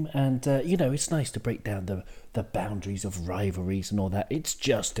game, and it's nice to break down the boundaries of rivalries and all that. It's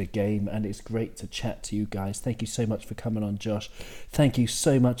just a game, and it's great to chat to you guys. Thank you so much for coming on, Josh. Thank you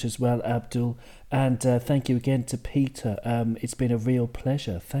so much as well, Abdul, and thank you again to Peter. It's been a real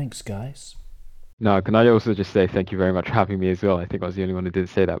pleasure. Thanks, guys. No, can I also just say thank you very much for having me as well? I think I was the only one who didn't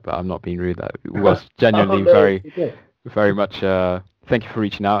say that, but I'm not being rude. That was genuinely very much. Thank you for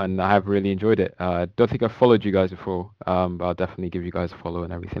reaching out, and I have really enjoyed it. I don't think I've followed you guys before, but I'll definitely give you guys a follow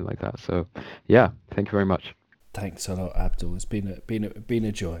and everything like that. So, yeah, thank you very much. Thanks a lot, Abdul. It's been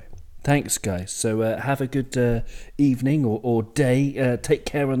a joy. Thanks, guys. So have a good evening or day. Take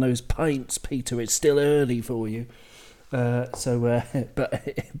care on those pints, Peter. It's still early for you. But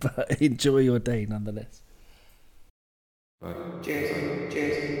enjoy your day nonetheless.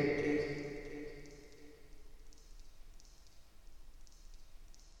 Cheers.